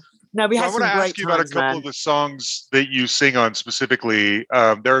nice. No, we had I want to ask you about a couple of the songs that you sing on specifically.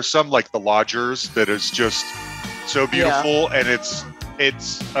 There are some like The Lodgers that is just so beautiful, and it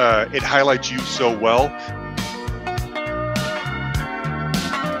highlights you so well.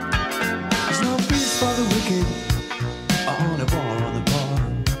 There's no peace for the wicked on the bar.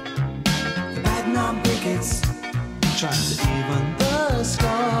 The bad non-pickets trying to even the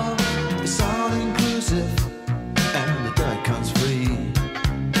score. It's all inclusive, and the dirt comes free.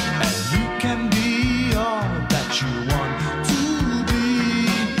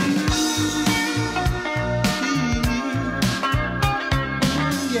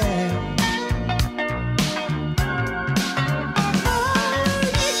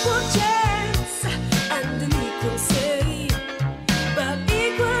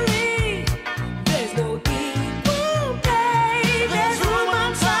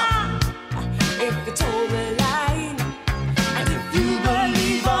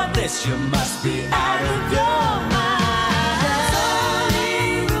 You must be out of your mind. There's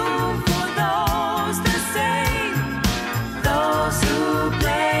only room for those the same, those who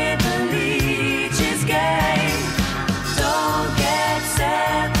play the leech's game. Don't get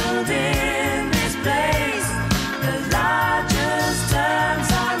settled in this place. The largest terms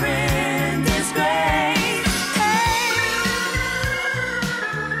are in disgrace. Hey.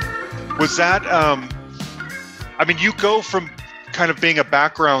 Was that, you go from kind of being a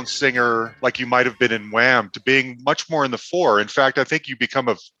background singer like you might have been in Wham to being much more in the fore. In fact, I think you become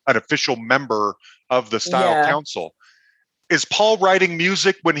an official member of the Style Council. Is Paul writing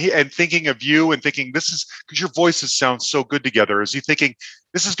music and thinking of you and thinking this is because your voices sound so good together? Is he thinking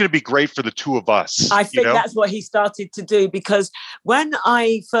this is going to be great for the two of us? I think that's what he started to do, because when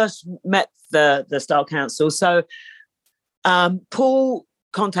I first met the Style Council, so Paul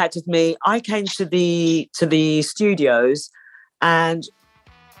contacted me. I came to the studios, and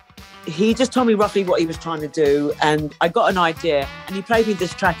he just told me roughly what he was trying to do. And I got an idea, and he played me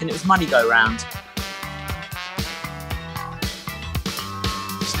this track, and it was Money Go Round.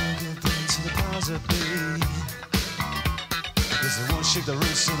 Shake the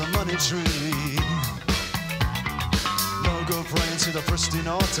roots of the money tree. No go praying to the pristine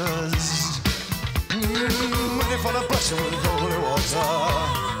altars. Ready for the blessing with holy water.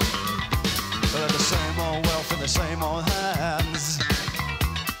 But the same old wealth in the same old hands.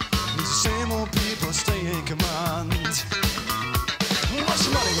 These same old people stay in command. Watch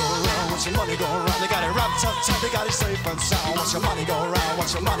your money go around, watch your money go around. They got it wrapped up tight, they got it safe and sound. Watch your money go around,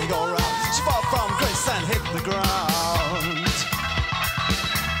 watch your money go around. She fought from grace and hit the ground.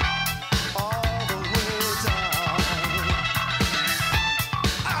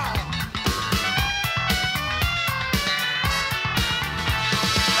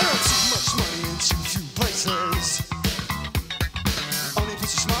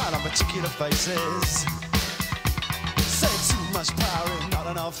 Particular faces. Say too much power in not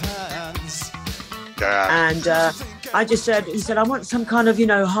enough hands. Yeah. And I just said, he said, I want some kind of,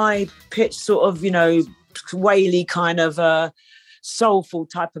 high pitched sort of, waily kind of soulful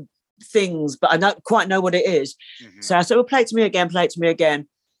type of things, but I don't quite know what it is. Mm-hmm. So I said, well, play it to me again.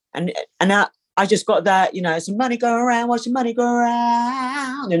 And I just got that, you know, some money go around, watch the money go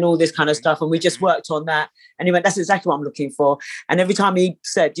around, and all this kind of stuff. And we just worked on that. And he went, that's exactly what I'm looking for. And every time he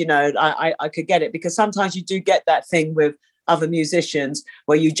said, you know, I could get it, because sometimes you do get that thing with other musicians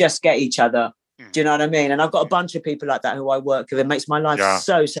where you just get each other. Do you know what I mean? And I've got a bunch of people like that who I work with. It makes my life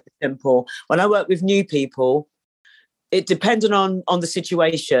so simple. When I work with new people, it depending on the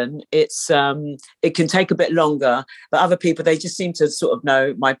situation, it's it can take a bit longer. But other people, they just seem to sort of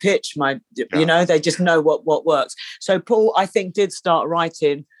know my pitch, you know, they just know what works. So Paul, I think, did start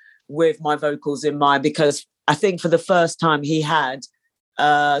writing with my vocals in mind, because I think for the first time he had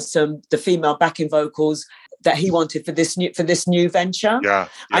the female backing vocals that he wanted for this new venture. Yeah.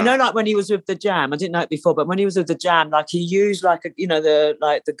 I know, like when he was with the Jam, I didn't know it before, but when he was with the Jam, like he used like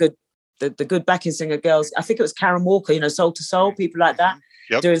the good backing singer girls. I think it was Karen Walker, you know, Soul to Soul, people like that,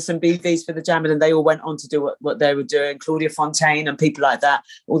 doing some BVs for the Jam, and then they all went on to do what they were doing. Claudia Fontaine and people like that,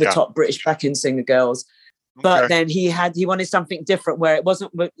 all the top British backing singer girls. But then he wanted something different, where it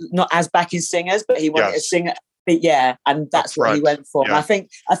wasn't not as backing singers, but he wanted a singer. Yeah, and that's what he went for. Yeah. And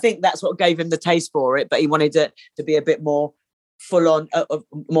I think that's what gave him the taste for it. But he wanted it to be a bit more full on,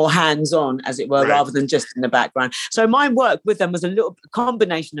 more hands on, as it were, rather than just in the background. So my work with them was a little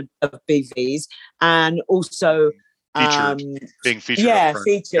combination of BVs and also being featured.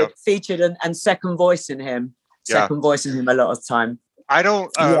 Featured and second voicing him. Second voicing him a lot of time. I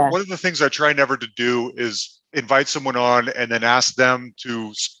don't. One of the things I try never to do is invite someone on and then ask them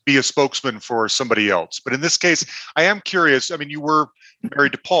to be a spokesman for somebody else. But in this case, I am curious. I mean, you were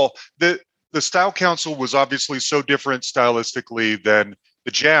married to Paul. The Style Council was obviously so different stylistically than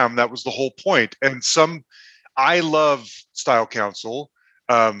the Jam. That was the whole point. And I love Style Council,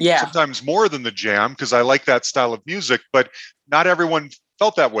 sometimes more than the Jam, because I like that style of music, but not everyone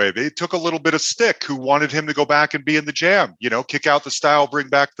felt that way. They took a little bit of stick who wanted him to go back and be in the Jam, you know, kick out the style, bring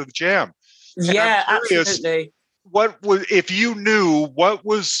back the Jam. Yeah, absolutely. If you knew, what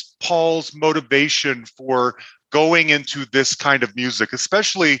was Paul's motivation for going into this kind of music,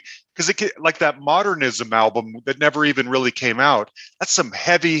 especially because like that Modernism album that never even really came out, that's some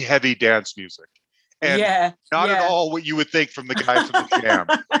heavy, heavy dance music. And not at all what you would think from the guy from the Jam.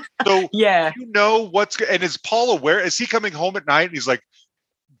 So you know and is Paul aware? Is he coming home at night and he's like,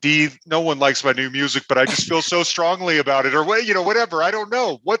 D, no one likes my new music, but I just feel so strongly about it, or whatever. I don't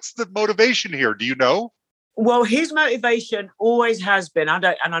know. What's the motivation here? Do you know? Well, his motivation always has been, and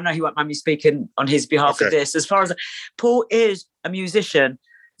I know he won't mind me speaking on his behalf of this, as far as Paul is a musician,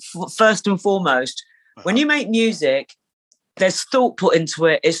 first and foremost. When you make music, there's thought put into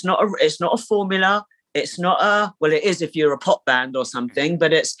it. It's not a formula. It's not well, it is if you're a pop band or something,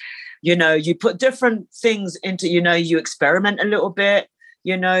 but it's, you know, you put different things into, you know, you experiment a little bit.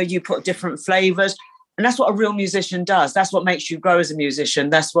 You know, you put different flavors, and that's what a real musician does. That's what makes you grow as a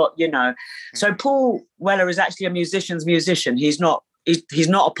musician. That's what, you know. So Paul Weller is actually a musician's musician. He's not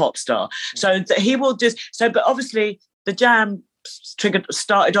a pop star. So he will but obviously the Jam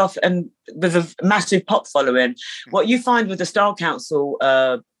started off and with a massive pop following. What you find with the Style Council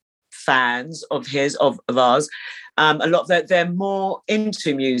fans of ours, a lot of they're more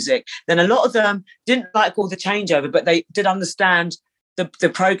into music. Then a lot of them didn't like all the changeover, but they did understand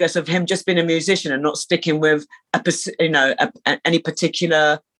the progress of him just being a musician and not sticking with any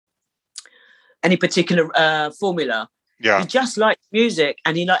particular formula. Yeah, he just likes music,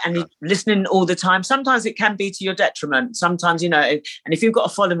 and he's listening all the time. Sometimes it can be to your detriment. Sometimes, you know, and if you've got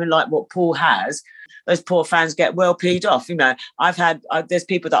a following like what Paul has, those poor fans get well peed off. You know, there's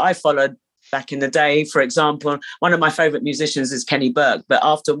people that I followed back in the day. For example, one of my favorite musicians is Kenny Burke, but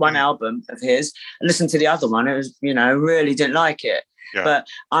after one album of his, I listened to the other one. It was, you know, really didn't like it. Yeah. But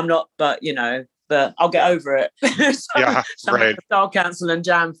I'll get over it. Some of the Style Council and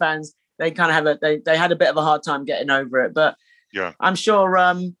Jam fans, they kind of they had a bit of a hard time getting over it. But I'm sure,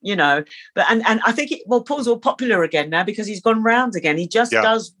 you know, but and I think Paul's all popular again now because he's gone round again. He just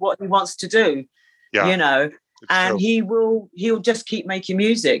does what he wants to do, you know, and he'll just keep making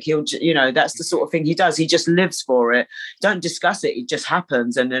music. He'll, you know, that's the sort of thing he does. He just lives for it. Don't discuss it. It just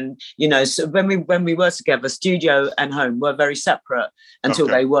happens. And then, you know, so when we were together, studio and home were very separate until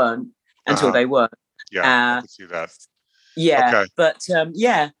they weren't. Yeah, I can see that. Yeah. Okay. But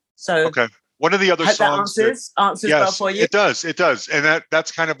So one of the other songs answers well for you. It does, and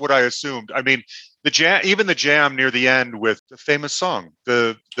that's kind of what I assumed. I mean, the Jam near the end with the famous song,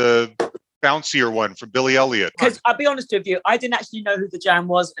 the bouncier one from Billy Elliot. Because I'll be honest with you, I didn't actually know who the Jam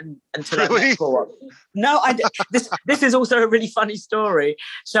was until I met Paul. No, this is also a really funny story.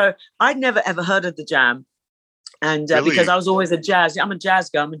 So I'd never ever heard of the Jam. And because I was always I'm a jazz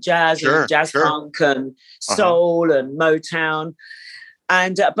girl. I'm a jazz and jazz funk and soul and Motown.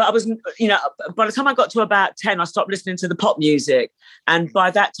 And but I was, by the time I got to about 10, I stopped listening to the pop music. And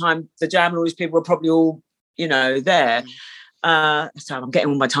by that time, the Jam and all these people were probably all, there. So I'm getting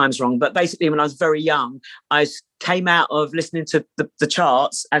all my times wrong. But basically, when I was very young, I came out of listening to the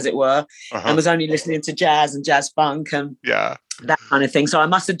charts, as it were, and was only listening to jazz and jazz funk and that kind of thing. So I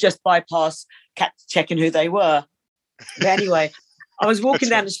must have just bypassed checking who they were. But anyway, I was walking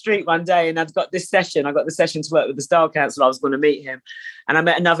down the street one day and I'd got this session. I got the session to work with the Style Council. I was going to meet him. And I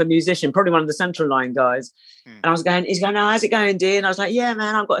met another musician, probably one of the Central Line guys. And I was going, he's going, oh, how's it going, dear? And I was like, yeah,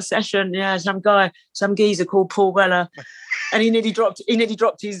 man, I've got a session. Yeah, some geezer called Paul Weller. And he nearly dropped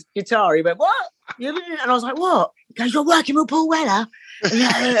his guitar. He went, what? And I was like, what? He goes, you're working with Paul Weller?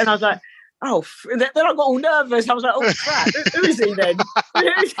 And I was like, oh, then I got all nervous. I was like, oh, crap, who is he then?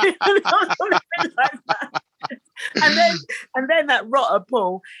 And then that rotter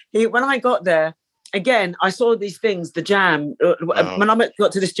Paul, when I got there, again, I saw these things, the Jam. When I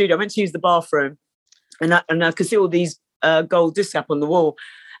got to the studio, I went to use the bathroom and I could see all these gold discs up on the wall.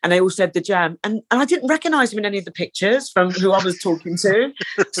 And they all said the Jam. And I didn't recognize him in any of the pictures from who I was talking to.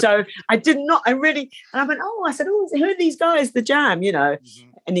 So I went, I said, who are these guys, the Jam,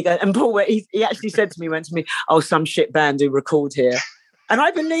 And he goes, and Paul, he actually said to me, went to me, oh, some shit band who record here. And I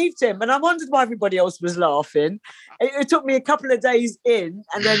believed him. And I wondered why everybody else was laughing. It took me a couple of days in,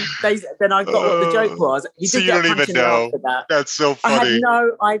 and then I got what the joke was. He so did you get don't even know. That. That's so funny. I had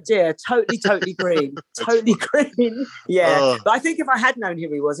no idea. Totally green. Totally green. Yeah. But I think if I had known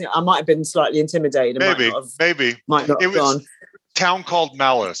who he was, I might have been slightly intimidated. Maybe. Might not have gone. Town Called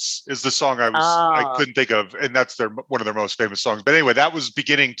Malice is the song I couldn't think of, and that's one of their most famous songs. But anyway, that was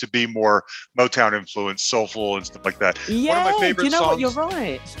beginning to be more Motown influenced, soulful and stuff like that. Yeah, one of my favorite songs. What? You're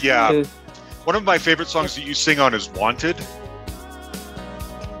right. Yeah, one of my favorite songs that you sing on is "Wanted."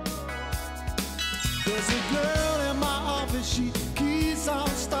 There's a girl in my office, she keeps on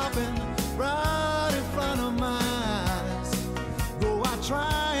stopping right in front of my eyes. Though I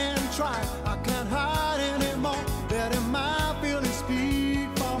try and try, I can't hide anymore. That in my feelings speak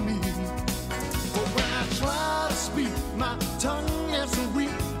for me. But when I try to speak, my tongue is so weak.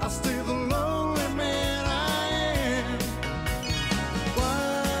 I stay the lonely man I am.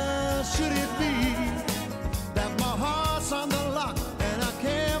 Why should it be that my heart's on the lock and I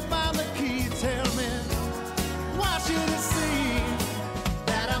can't find the key? Tell me, why should it seem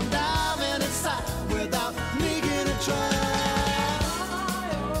that I'm diving inside without making a try?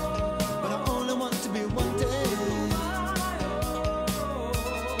 But I only want to be wanted.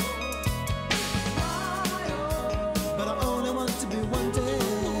 But I only want to be wanted.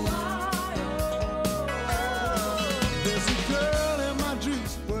 There's a girl in my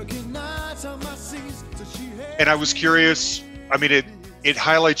dreams working nights on my seas. So she And I was curious. I mean, it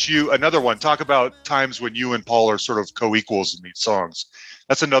highlights you. Another one. Talk about times when you and Paul are sort of co-equals in these songs.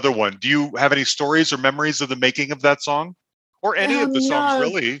 That's another one. Do you have any stories or memories of the making of that song, or any of the songs,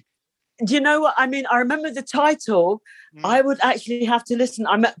 really? Do you know what I mean? I remember the title. I would actually have to listen.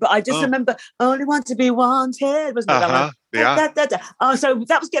 But I just remember "Only Want to Be Wanted." Wasn't it? That one? Oh, so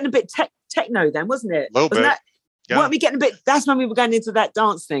that was getting a bit techno then, wasn't it? A little bit. Weren't we getting a bit? That's when we were going into that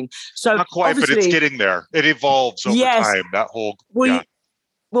dance thing. So not quite, but it's getting there. It evolves over time. That whole.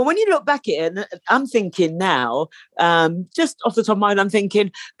 Well, when you look back at it, I'm thinking now, just off the top of my mind, I'm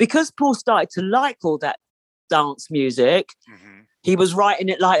thinking because Paul started to like all that dance music, he was writing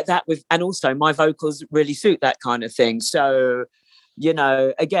it like that and also my vocals really suit that kind of thing. So,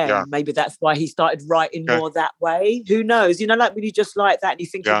 again, maybe that's why he started writing more that way. Who knows? Like when you just like that and you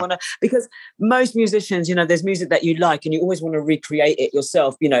think you want to, because most musicians, there's music that you like and you always want to recreate it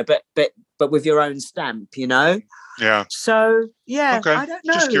yourself, but with your own stamp, Yeah. So, okay. I don't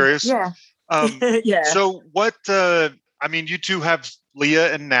know. Just curious. Yeah. So what, you two have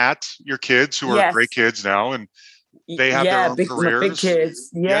Leah and Nat, your kids, who are great kids now, and they have their own careers. Big kids.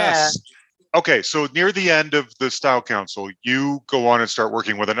 Yeah. Yes. Okay. So near the end of the Style Council, you go on and start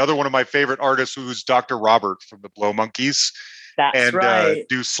working with another one of my favorite artists, who's Dr. Robert from the Blow Monkeys. That's right.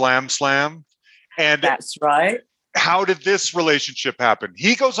 Do Slam Slam. And that's right. How did this relationship happen?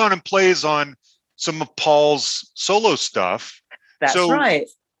 He goes on and plays on some of Paul's solo stuff. That's right.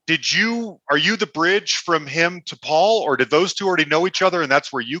 Are you the bridge from him to Paul, or did those two already know each other and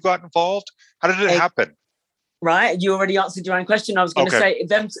that's where you got involved? How did it happen? Right. You already answered your own question. I was going to say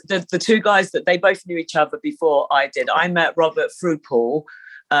the two guys that they both knew each other before I did. I met Robert through Paul,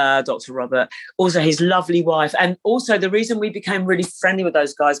 Dr. Robert, also his lovely wife. And also the reason we became really friendly with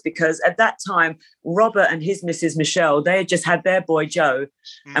those guys, because at that time, Robert and his Mrs. Michelle, they had just had their boy, Joe,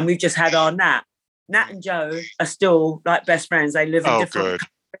 and we've just had our Nat. Nat and Joe are still like best friends. They live in different countries.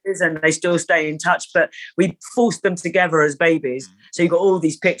 years and they still stay in touch. But we forced them together as babies. So you've got all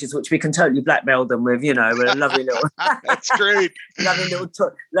these pictures, which we can totally blackmail them with, with a lovely little, That's great.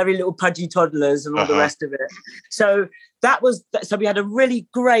 lovely little pudgy toddlers and all the rest of it. So we had we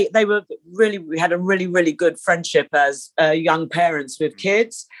had a really, really good friendship as young parents with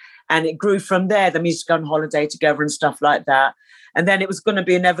kids. And it grew from there. Then we used to go on holiday together and stuff like that. And then it was going to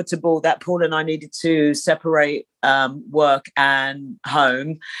be inevitable that Paul and I needed to separate work and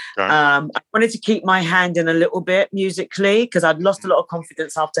home. Okay. I wanted to keep my hand in a little bit musically because I'd lost a lot of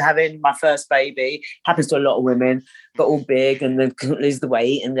confidence after having my first baby. Happens to a lot of women, got all big and then couldn't lose the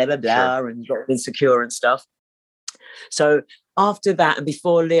weight and blah, blah, blah, and got insecure and stuff. So after that and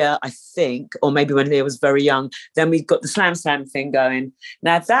before Leah, I think, or maybe when Leah was very young, then we got the Slam Slam thing going.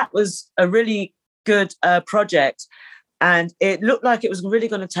 Now, that was a really good project. And it looked like it was really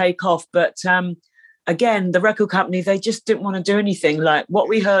going to take off. But again, the record company, they just didn't want to do anything. Like what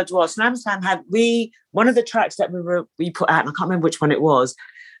we heard was Slam Slam had one of the tracks that we put out, and I can't remember which one it was,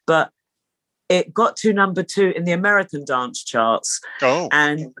 but it got to number 2 in the American dance charts. Oh.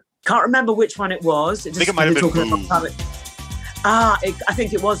 And can't remember which one it was. I think it might have been Move. I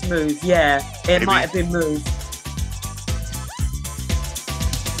think it was Move, yeah. It might have been Move.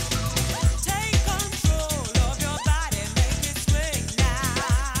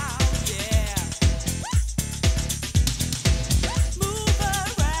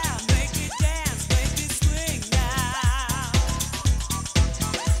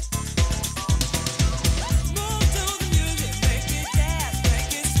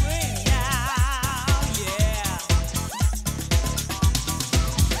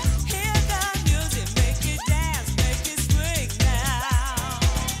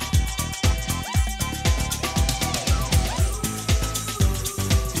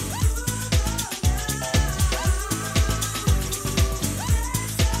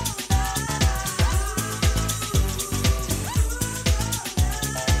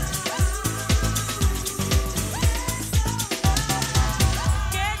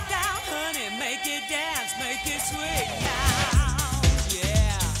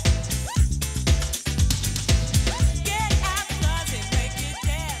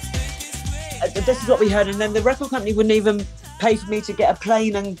 This is what we heard, and then the record company wouldn't even pay for me to get a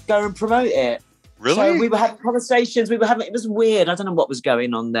plane and go and promote it. Really? So we were having conversations. It was weird. I don't know what was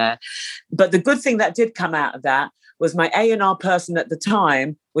going on there. But the good thing that did come out of that was my A&R person at the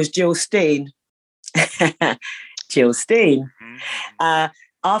time was Jill Steen. Jill Steen.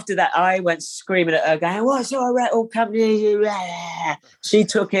 After that, I went screaming at her, going, "What's your record company?" She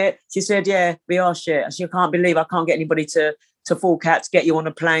took it. She said, "Yeah, we are shit." She can't believe I can't get anybody to Full Cats, get you on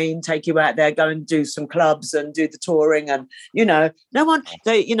a plane, take you out there, go and do some clubs and do the touring. And, no one,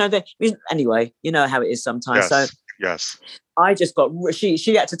 anyway, you know how it is sometimes. Yes. I just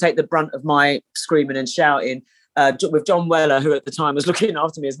she had to take the brunt of my screaming and shouting with John Weller, who at the time was looking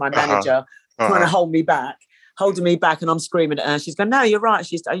after me as my manager, trying to holding me back. And I'm screaming at her. She's going, "No, you're right."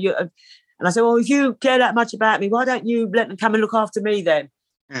 And I said, "Well, if you care that much about me, why don't you let them come and look after me then?"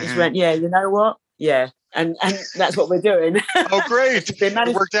 Mm-hmm. She went, "Yeah, you know what? Yeah." And that's what we're doing. Oh, great!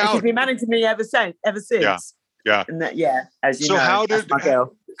 It worked out. She's been managing me ever since. Yeah. And as you know, that's my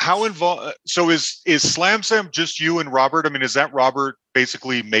girl. How involved? So is Slam Sam just you and Robert? I mean, is that Robert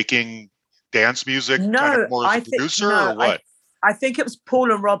basically making dance music? No, kind of more as a producer or what? I think it was Paul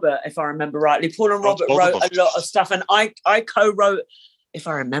and Robert, if I remember rightly. Paul and Robert wrote a lot of stuff, and I co-wrote, if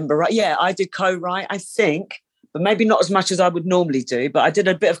I remember right. Yeah, I did co-write, I think, but maybe not as much as I would normally do. But I did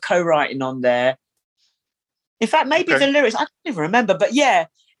a bit of co-writing on there. In fact, maybe the lyrics, I can't even remember. But yeah,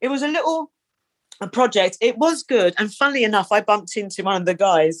 it was a project. It was good. And funnily enough, I bumped into one of the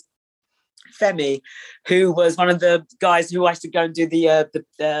guys, Femi, who was one of the guys who I used to go and do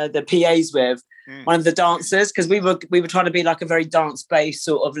the PAs with, one of the dancers, because we were trying to be like a very dance-based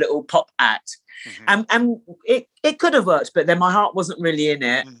sort of little pop act. Mm-hmm. And it could have worked, but then my heart wasn't really in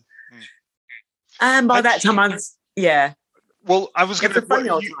it. Mm-hmm. And by that time, Well, I was going to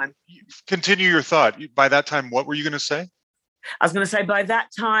continue your thought. By that time, what were you going to say? I was going to say by that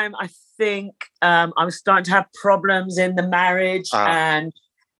time, I think I was starting to have problems in the marriage, and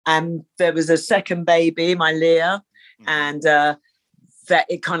there was a second baby, my Leah, and that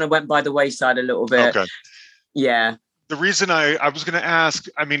it kind of went by the wayside a little bit. Okay. Yeah. The reason I was going to ask,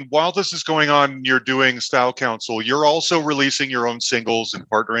 I mean, while this is going on, you're doing Style Council. You're also releasing your own singles and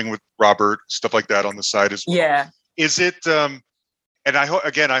partnering with Robert, stuff like that on the side as well. Yeah. Is it, and I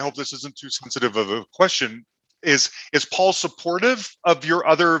hope this isn't too sensitive of a question. Is Paul supportive of your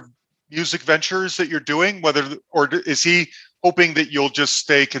other music ventures that you're doing? Or is he hoping that you'll just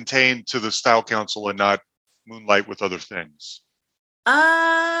stay contained to the Style Council and not moonlight with other things?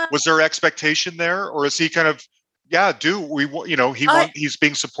 Was there expectation there, or is he kind of, he's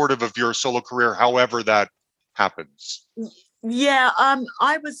being supportive of your solo career, however that happens? Yeah,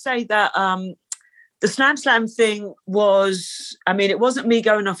 I would say that the Slam thing was, it wasn't me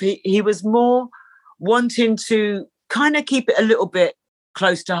going off. He was more wanting to kind of keep it a little bit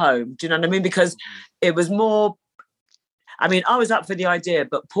close to home. Do you know what I mean? Because it was more, I was up for the idea,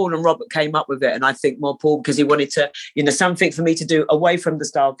 but Paul and Robert came up with it. And I think more Paul, because he wanted to, something for me to do away from the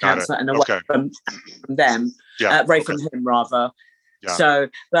Style Council and away from them, away from him rather. Yeah. So,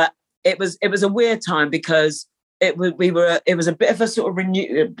 but it was a weird time because it was a bit of a sort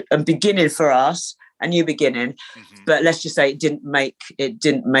of beginning for us, a new beginning, but let's just say it didn't make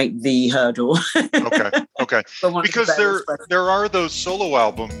the hurdle. Okay. Because there are those solo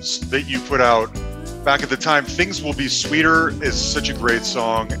albums that you put out back at the time. Things Will Be Sweeter is such a great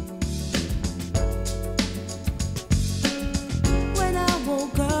song. When I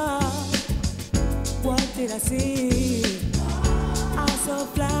woke up, what did I see? I saw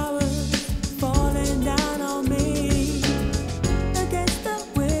flowers falling down on me. Against the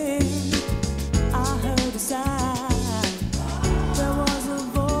wind, I heard a sigh. There was a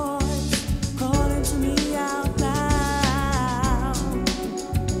voice calling to me out loud.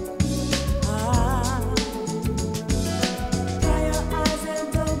 Dry your eyes and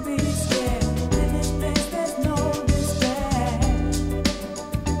don't be scared. In this place there's no despair.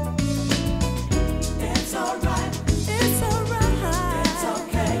 It's alright. It's alright. It's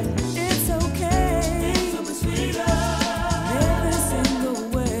okay. It's okay. Things will be sweeter. Every single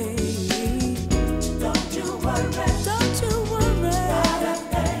way. Don't you worry. Don't you worry. About a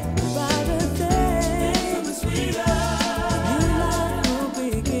thing. Things will be sweeter. New life will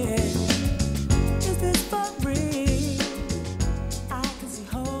begin. Is this for real? I can see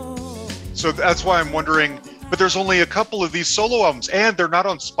hope. So that's why I'm wondering, but there's only a couple of these solo albums and they're not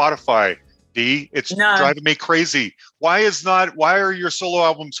on Spotify. D, it's No. driving me crazy. Why are your solo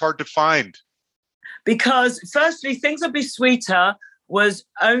albums hard to find? Because firstly, Things Will Be Sweeter was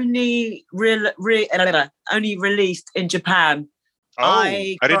only only released in Japan. Oh,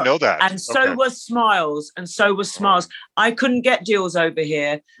 I didn't know that. And so Okay. was Smiles. I couldn't get deals over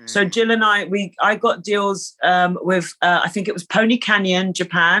here. So Jill and I got deals with, I think it was Pony Canyon,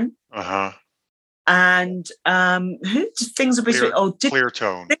 Japan. And Things Will Be Sweeter. Clear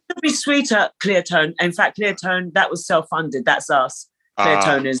Tone. Things Will Be Sweeter, Clear Tone. In fact, Clear Tone, that was self-funded. That's us. Clear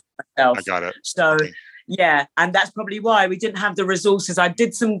Tone is myself. I got it. So, Okay. yeah, and that's probably why we didn't have the resources. I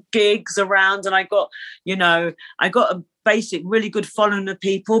did some gigs around and I got a basic, really good following of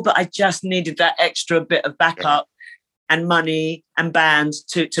people, but I just needed that extra bit of backup and money and bands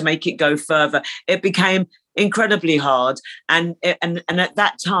to make it go further. It became incredibly hard. And at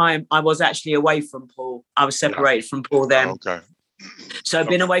that time, I was actually away from Paul. I was separated from Paul then. Okay. So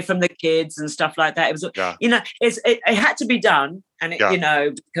being away from the kids and stuff like that, it was, it had to be done. And,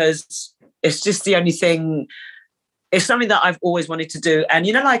 because it's just the only thing, it's something that I've always wanted to do. And,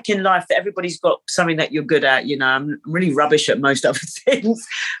 like in life, everybody's got something that you're good at, I'm really rubbish at most other things,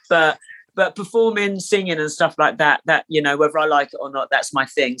 but performing, singing and stuff like that, whether I like it or not, that's my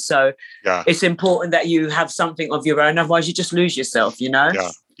thing. So it's important that you have something of your own. Otherwise you just lose yourself,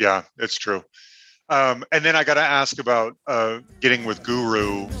 Yeah, it's true. And then I got to ask about getting with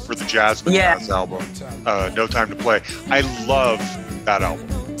Guru for the Jasmine Jazz album, No Time to Play. I love that album.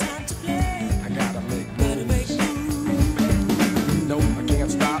 Nope, I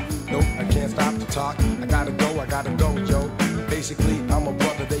can't stop. Nope, I can't stop to talk. I gotta go, yo. Basically, I'm a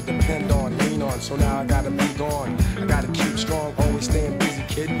brother they depend on, lean on. So now I gotta be gone. I gotta keep strong, always staying busy,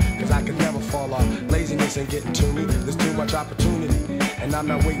 kid. Cause I can never fall off. Laziness ain't getting to me. There's too much opportunity. And I'm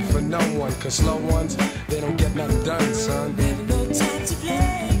not waiting for no one. Cause slow ones, they don't get nothing done, son. Never no time to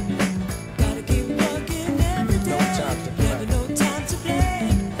play. Gotta keep working every day. No time to play. Never no time to play.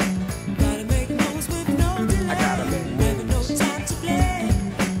 Gotta make moves with no delay. I gotta make Never no moves. time to play.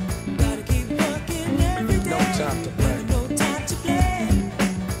 Gotta keep working every day. No time to play. Never no time to play.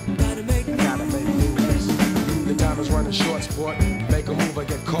 Gotta make I gotta make moves. The time is running short, sport. Make a move or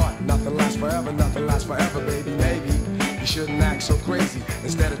get caught. Nothing lasts forever, baby, maybe. You shouldn't act so crazy.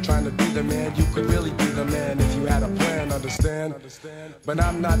 Instead of trying to be the man, you could really be the man if you had a plan, understand? But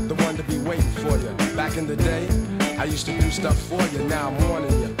I'm not the one to be waiting for you. Back in the day, I used to do stuff for you. Now I'm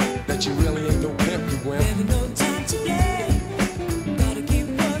warning you that you really ain't no pimp, you wimp. Never no time to play. Gotta keep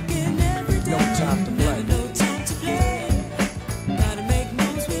working every day. No time to play. Never no time to play. Gotta make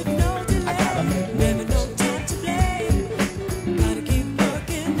moves with no delay. I gotta make Never moves. no time to play. Gotta keep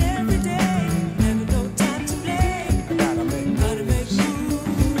working every day. Never no time to play. I gotta make Gotta make moves.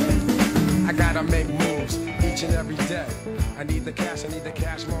 I gotta make moves each and every day. I need the cash,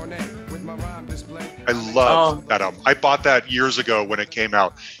 Josh Monet with my rhyme display. I love that album. I bought that years ago when it came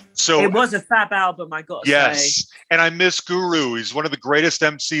out. So it was a fab album, I got to say. Yes, and I miss Guru. He's one of the greatest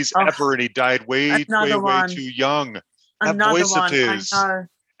MCs ever, and he died way too young. That voice of his.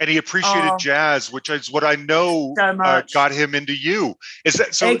 And he appreciated jazz, which is what I know so got him into you. Is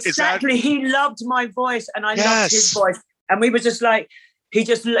that so? Exactly. He loved my voice, and I loved his voice. And we were just like, he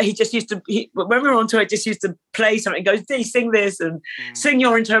just used to. When we were on tour, he just used to play something. He goes, "Dee, sing this and sing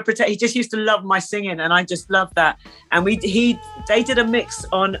your interpretation." He just used to love my singing, and I just loved that. And they did a mix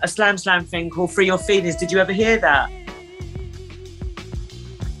on a Slam thing called "Free Your Feelings." Did you ever hear that?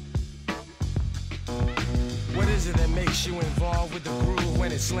 What is it that makes you involved with the groove?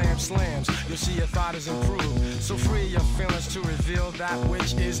 When it slams, you'll see your thought is improved. So free your feelings to reveal that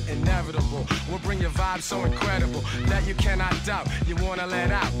which is inevitable. Will bring your vibe so incredible that you cannot doubt. You want to let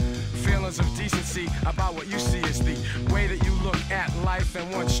out feelings of decency about what you see is the way that you look at life and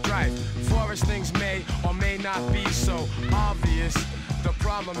want strife. For as things may or may not be so obvious, the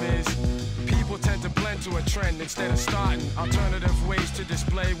problem is people tend to blend to a trend instead of starting alternative ways to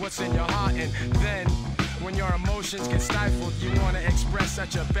display what's in your heart. And then when your emotions get stifled, you want to express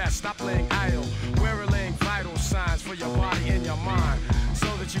at your best. Stop playing idle. We're relaying vital signs for your body and your mind, so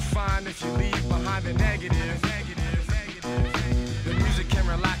that you find if you leave behind the negative, the music can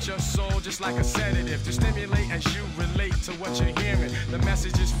relax your soul just like a sedative to stimulate as you relate to what you're hearing. The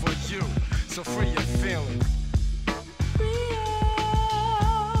message is for you, so free your feeling.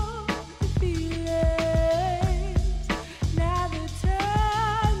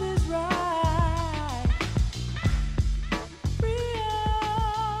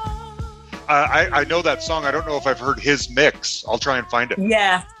 I know that song. I don't know if I've heard his mix. I'll try and find it.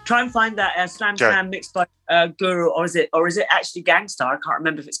 Yeah, try and find that Slam mixed by Guru, or is it actually Gangstar? I can't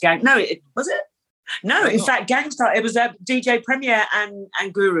remember if it's Gang. No, was it? No, in fact, Gangstar. It was DJ Premier and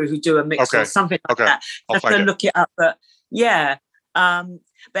Guru who do a mix or something like that. I have to look it up, but yeah. But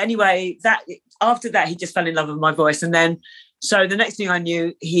anyway, that after that, he just fell in love with my voice, and then so the next thing I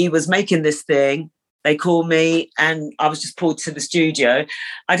knew, he was making this thing. They called me and I was just pulled to the studio.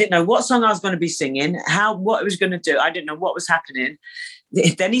 I didn't know what song I was going to be singing, what I was going to do. I didn't know what was happening.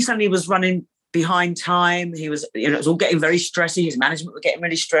 Then he suddenly was running behind time. He was, it was all getting very stressy. His management were getting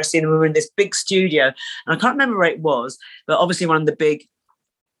really stressy, and we were in this big studio. And I can't remember where it was, but obviously one of the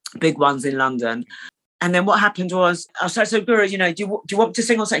big ones in London. And then what happened was, I said, so Guru, do you want to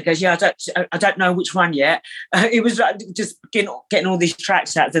sing or something? He goes, yeah, I don't know which one yet. It was like just getting all these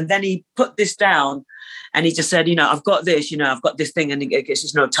tracks out. And then he put this down and he just said, I've got this, I've got this thing, and it's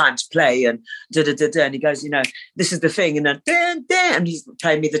just no time to play. And da-da-da-da. And he goes, this is the thing. And then, and he's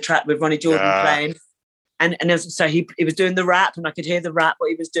playing me the track with Ronnie Jordan playing. And so he was doing the rap, and I could hear the rap, what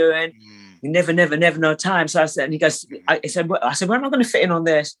he was doing. You never no time. So I said, and he goes, I said, where am I going to fit in on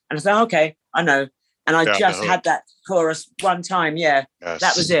this? And I said, okay, I know. And I just had that chorus one time. Yeah,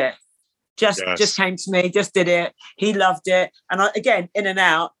 that was it. Just came to me, just did it. He loved it. And again, in and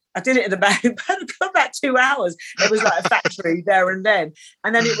out. I did it in about 2 hours. It was like a factory there and then.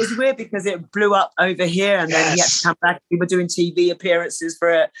 And then it was weird because it blew up over here, and then he had to come back. We were doing TV appearances for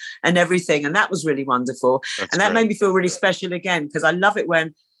it and everything. And that was really wonderful. That made me feel really special again, because I love it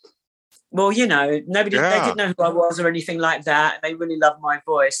when, nobody, they didn't know who I was or anything like that. And they really loved my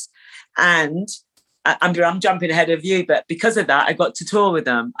voice. And I'm jumping ahead of you, but because of that, I got to tour with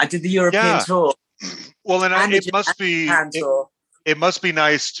them. I did the European tour. Well, and it must be it must be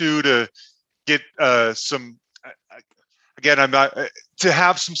nice too to get some. Again, I'm not to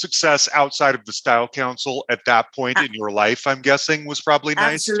have some success outside of the Style Council at that point in your life. I'm guessing was probably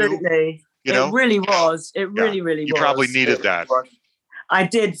nice too. Absolutely, it really was. It really was. You probably needed that. I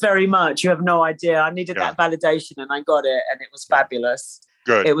did very much. You have no idea. I needed that validation, and I got it, and it was fabulous.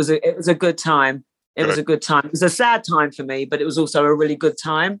 Good. It was a good time. It was a good time. It was a sad time for me, but it was also a really good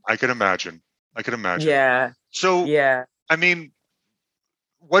time. I can imagine. Yeah. So, I mean,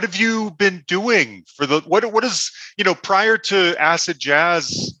 what have you been doing for what is, prior to Acid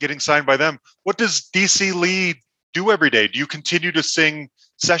Jazz getting signed by them, what does DC Lee do every day? Do you continue to sing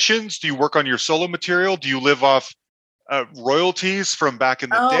sessions? Do you work on your solo material? Do you live off royalties from back in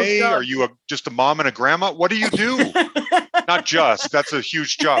the day? God. Are you just a mom and a grandma? What do you do? Not just, that's a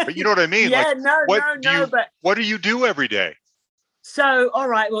huge job, but you know what I mean? Yeah, like, what do you do every day? So, all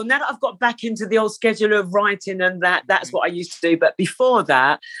right, well, now that I've got back into the old schedule of writing and that's what I used to do. But before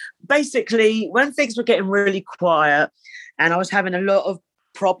that, basically, when things were getting really quiet and I was having a lot of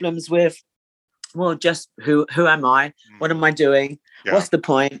problems with, well, just who am I? What am I doing? Yeah. What's the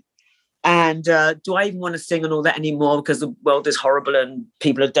point? And do I even want to sing and all that anymore? Because the world is horrible and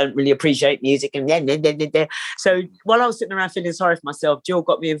people don't really appreciate music. And So while I was sitting around feeling sorry for myself, Jill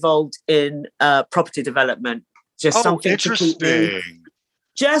got me involved in property development. Just something to keep and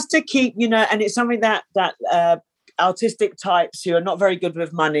it's something that artistic types who are not very good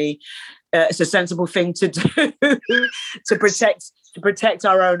with money, it's a sensible thing to do to protect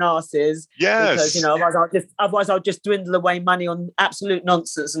our own asses. Yes. Because otherwise I'll just dwindle away money on absolute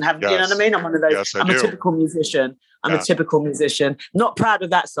nonsense and have you know what I mean? I'm one of those. Yes, I'm a typical musician. I'm a typical musician. Not proud of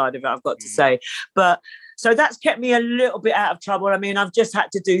that side of it, I've got to say. But so that's kept me a little bit out of trouble. I mean, I've just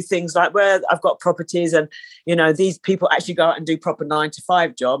had to do things like where I've got properties and, these people actually go out and do proper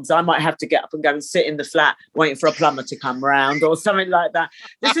 9-to-5 jobs. I might have to get up and go and sit in the flat waiting for a plumber to come round or something like that.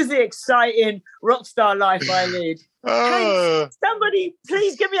 This is the exciting rock star life I lead. Hey, somebody,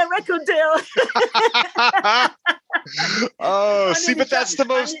 please give me a record deal. But that's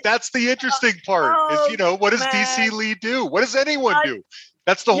the interesting part is, what does DC Lee do? What does anyone do?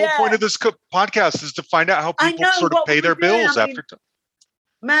 That's the whole point of this podcast is to find out how people sort of pay their bills after time.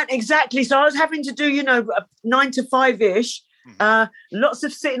 Man, exactly. So I was having to do, 9 to 5-ish. Lots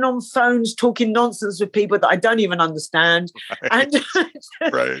of sitting on phones, talking nonsense with people that I don't even understand. Right. And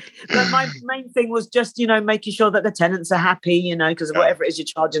Right. But my main thing was just, making sure that the tenants are happy, because whatever it is you're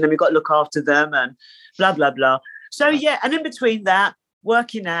charging them, you've got to look after them and blah, blah, blah. So, and in between that,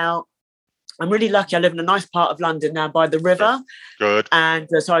 working out. I'm really lucky. I live in a nice part of London now by the river. Good. And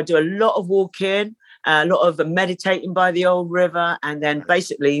so I do a lot of walking, a lot of meditating by the old river. And then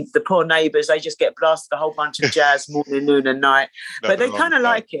basically the poor neighbours, they just get blasted a whole bunch of jazz morning, noon and night. But they kind of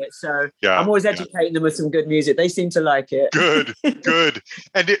like it. So I'm always educating them with some good music. They seem to like it. Good, good.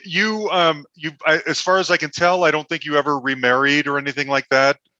 And you, as far as I can tell, I don't think you ever remarried or anything like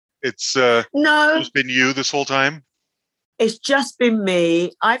that. It's just been you this whole time. It's just been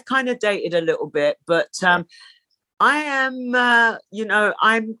me. I've kind of dated a little bit, but I am,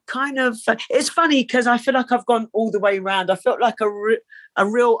 I'm kind of, it's funny because I feel like I've gone all the way around. I felt like a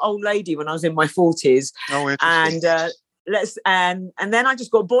real old lady when I was in my 40s. Oh, interesting. And then I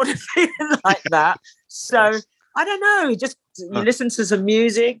just got bored of feeling like that. So I don't know, just you listen to some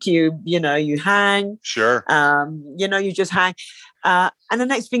music, you hang. Sure. You just hang. And the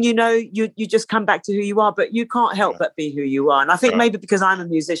next thing you know, you just come back to who you are, but you can't help but be who you are. And I think maybe because I'm a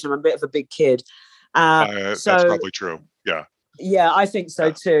musician, I'm a bit of a big kid. That's probably true. Yeah. Yeah, I think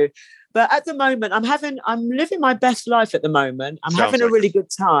so too. But at the moment, I'm living my best life at the moment. I'm having a really good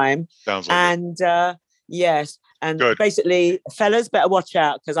time. Sounds like it. Yes. And basically, fellas, better watch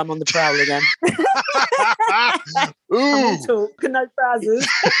out because I'm on the prowl again. Ooh. Talk, no trousers.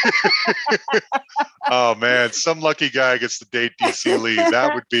 Oh, man. Some lucky guy gets to date DC Lee.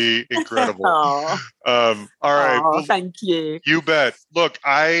 That would be incredible. All right. Well, thank you. You bet. Look,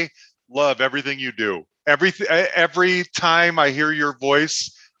 I love everything you do. Every time I hear your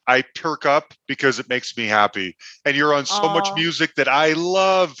voice, I perk up because it makes me happy. And you're on so much music that I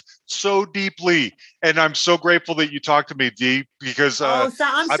love so deeply. And I'm so grateful that you talked to me, Dee, because I've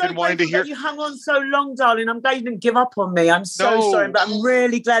been wanting to hear. You hung on so long, darling. I'm glad you didn't give up on me. I'm so sorry, but I'm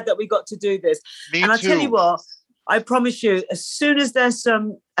really glad that we got to do this. Me and too. I tell you what, I promise you, as soon as there's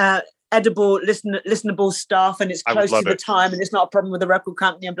some edible, listenable stuff and it's close to the time and it's not a problem with the record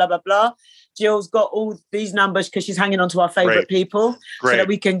company and blah, blah, blah, Jill's got all these numbers because she's hanging on to our favourite people so that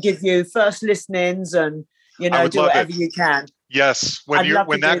we can give you first listenings and, do whatever you can. Yes.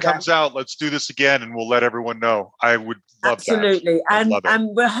 When that comes out, let's do this again and we'll let everyone know. I would love Absolutely. that. And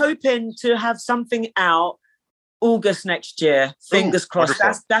we're hoping to have something out August next year. Fingers crossed.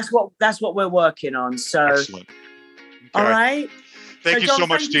 Wonderful. That's what we're working on. So excellent. Okay. All right. Thank you so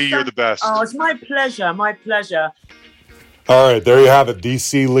much, Dee. You're the best. Oh, it's my pleasure. My pleasure. All right, there you have it,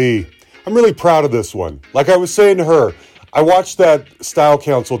 DC Lee. I'm really proud of this one. Like I was saying to her, I watched that Style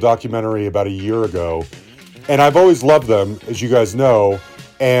Council documentary about a year ago, and I've always loved them, as you guys know.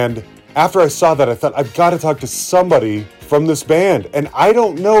 And after I saw that, I thought, I've got to talk to somebody from this band. And I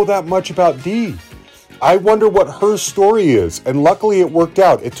don't know that much about Dee. I wonder what her story is. And luckily it worked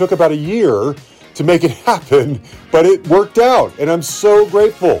out. It took about a year to make it happen, but it worked out. And I'm so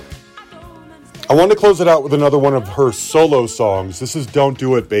grateful. I want to close it out with another one of her solo songs. This is Don't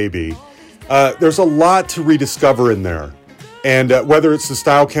Do It, Baby. There's a lot to rediscover in there. And whether it's the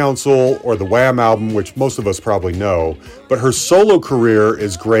Style Council or the Wham album, which most of us probably know, but her solo career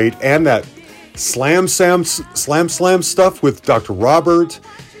is great. And that Slam stuff with Dr. Robert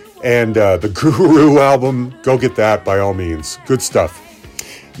and the Guru album. Go get that by all means. Good stuff.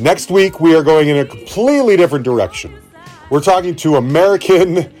 Next week, we are going in a completely different direction. We're talking to an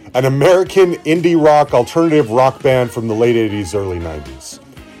American indie rock, alternative rock band from the late 80s, early 90s.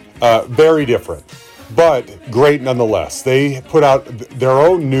 Very different, but great nonetheless. They put out their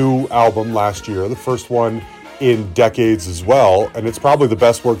own new album last year, the first one in decades as well, and it's probably the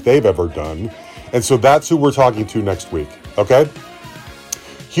best work they've ever done. And so that's who we're talking to next week, okay?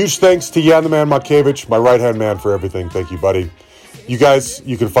 Huge thanks to Jan the Man Matkevich, my right-hand man, for everything. Thank you, buddy. You guys,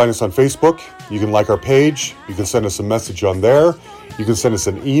 you can find us on Facebook. You can like our page. You can send us a message on there. You can send us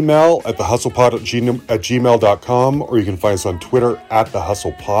an email at thehustlepod@gmail.com, or you can find us on Twitter at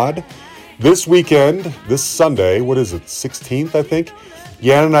thehustlepod. This weekend, this Sunday, what is it, 16th, I think?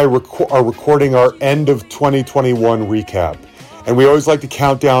 Jan and I are recording our end of 2021 recap. And we always like to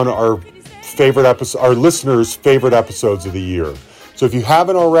count down our favorite episode, our listeners' favorite episodes of the year. So if you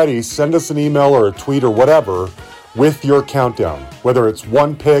haven't already, send us an email or a tweet or whatever with your countdown. Whether it's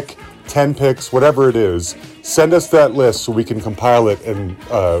 1 pick, 10 picks, whatever it is, send us that list so we can compile it and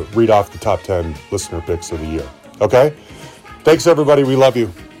read off the top 10 listener picks of the year. Okay? Thanks, everybody. We love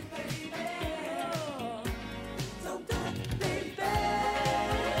you.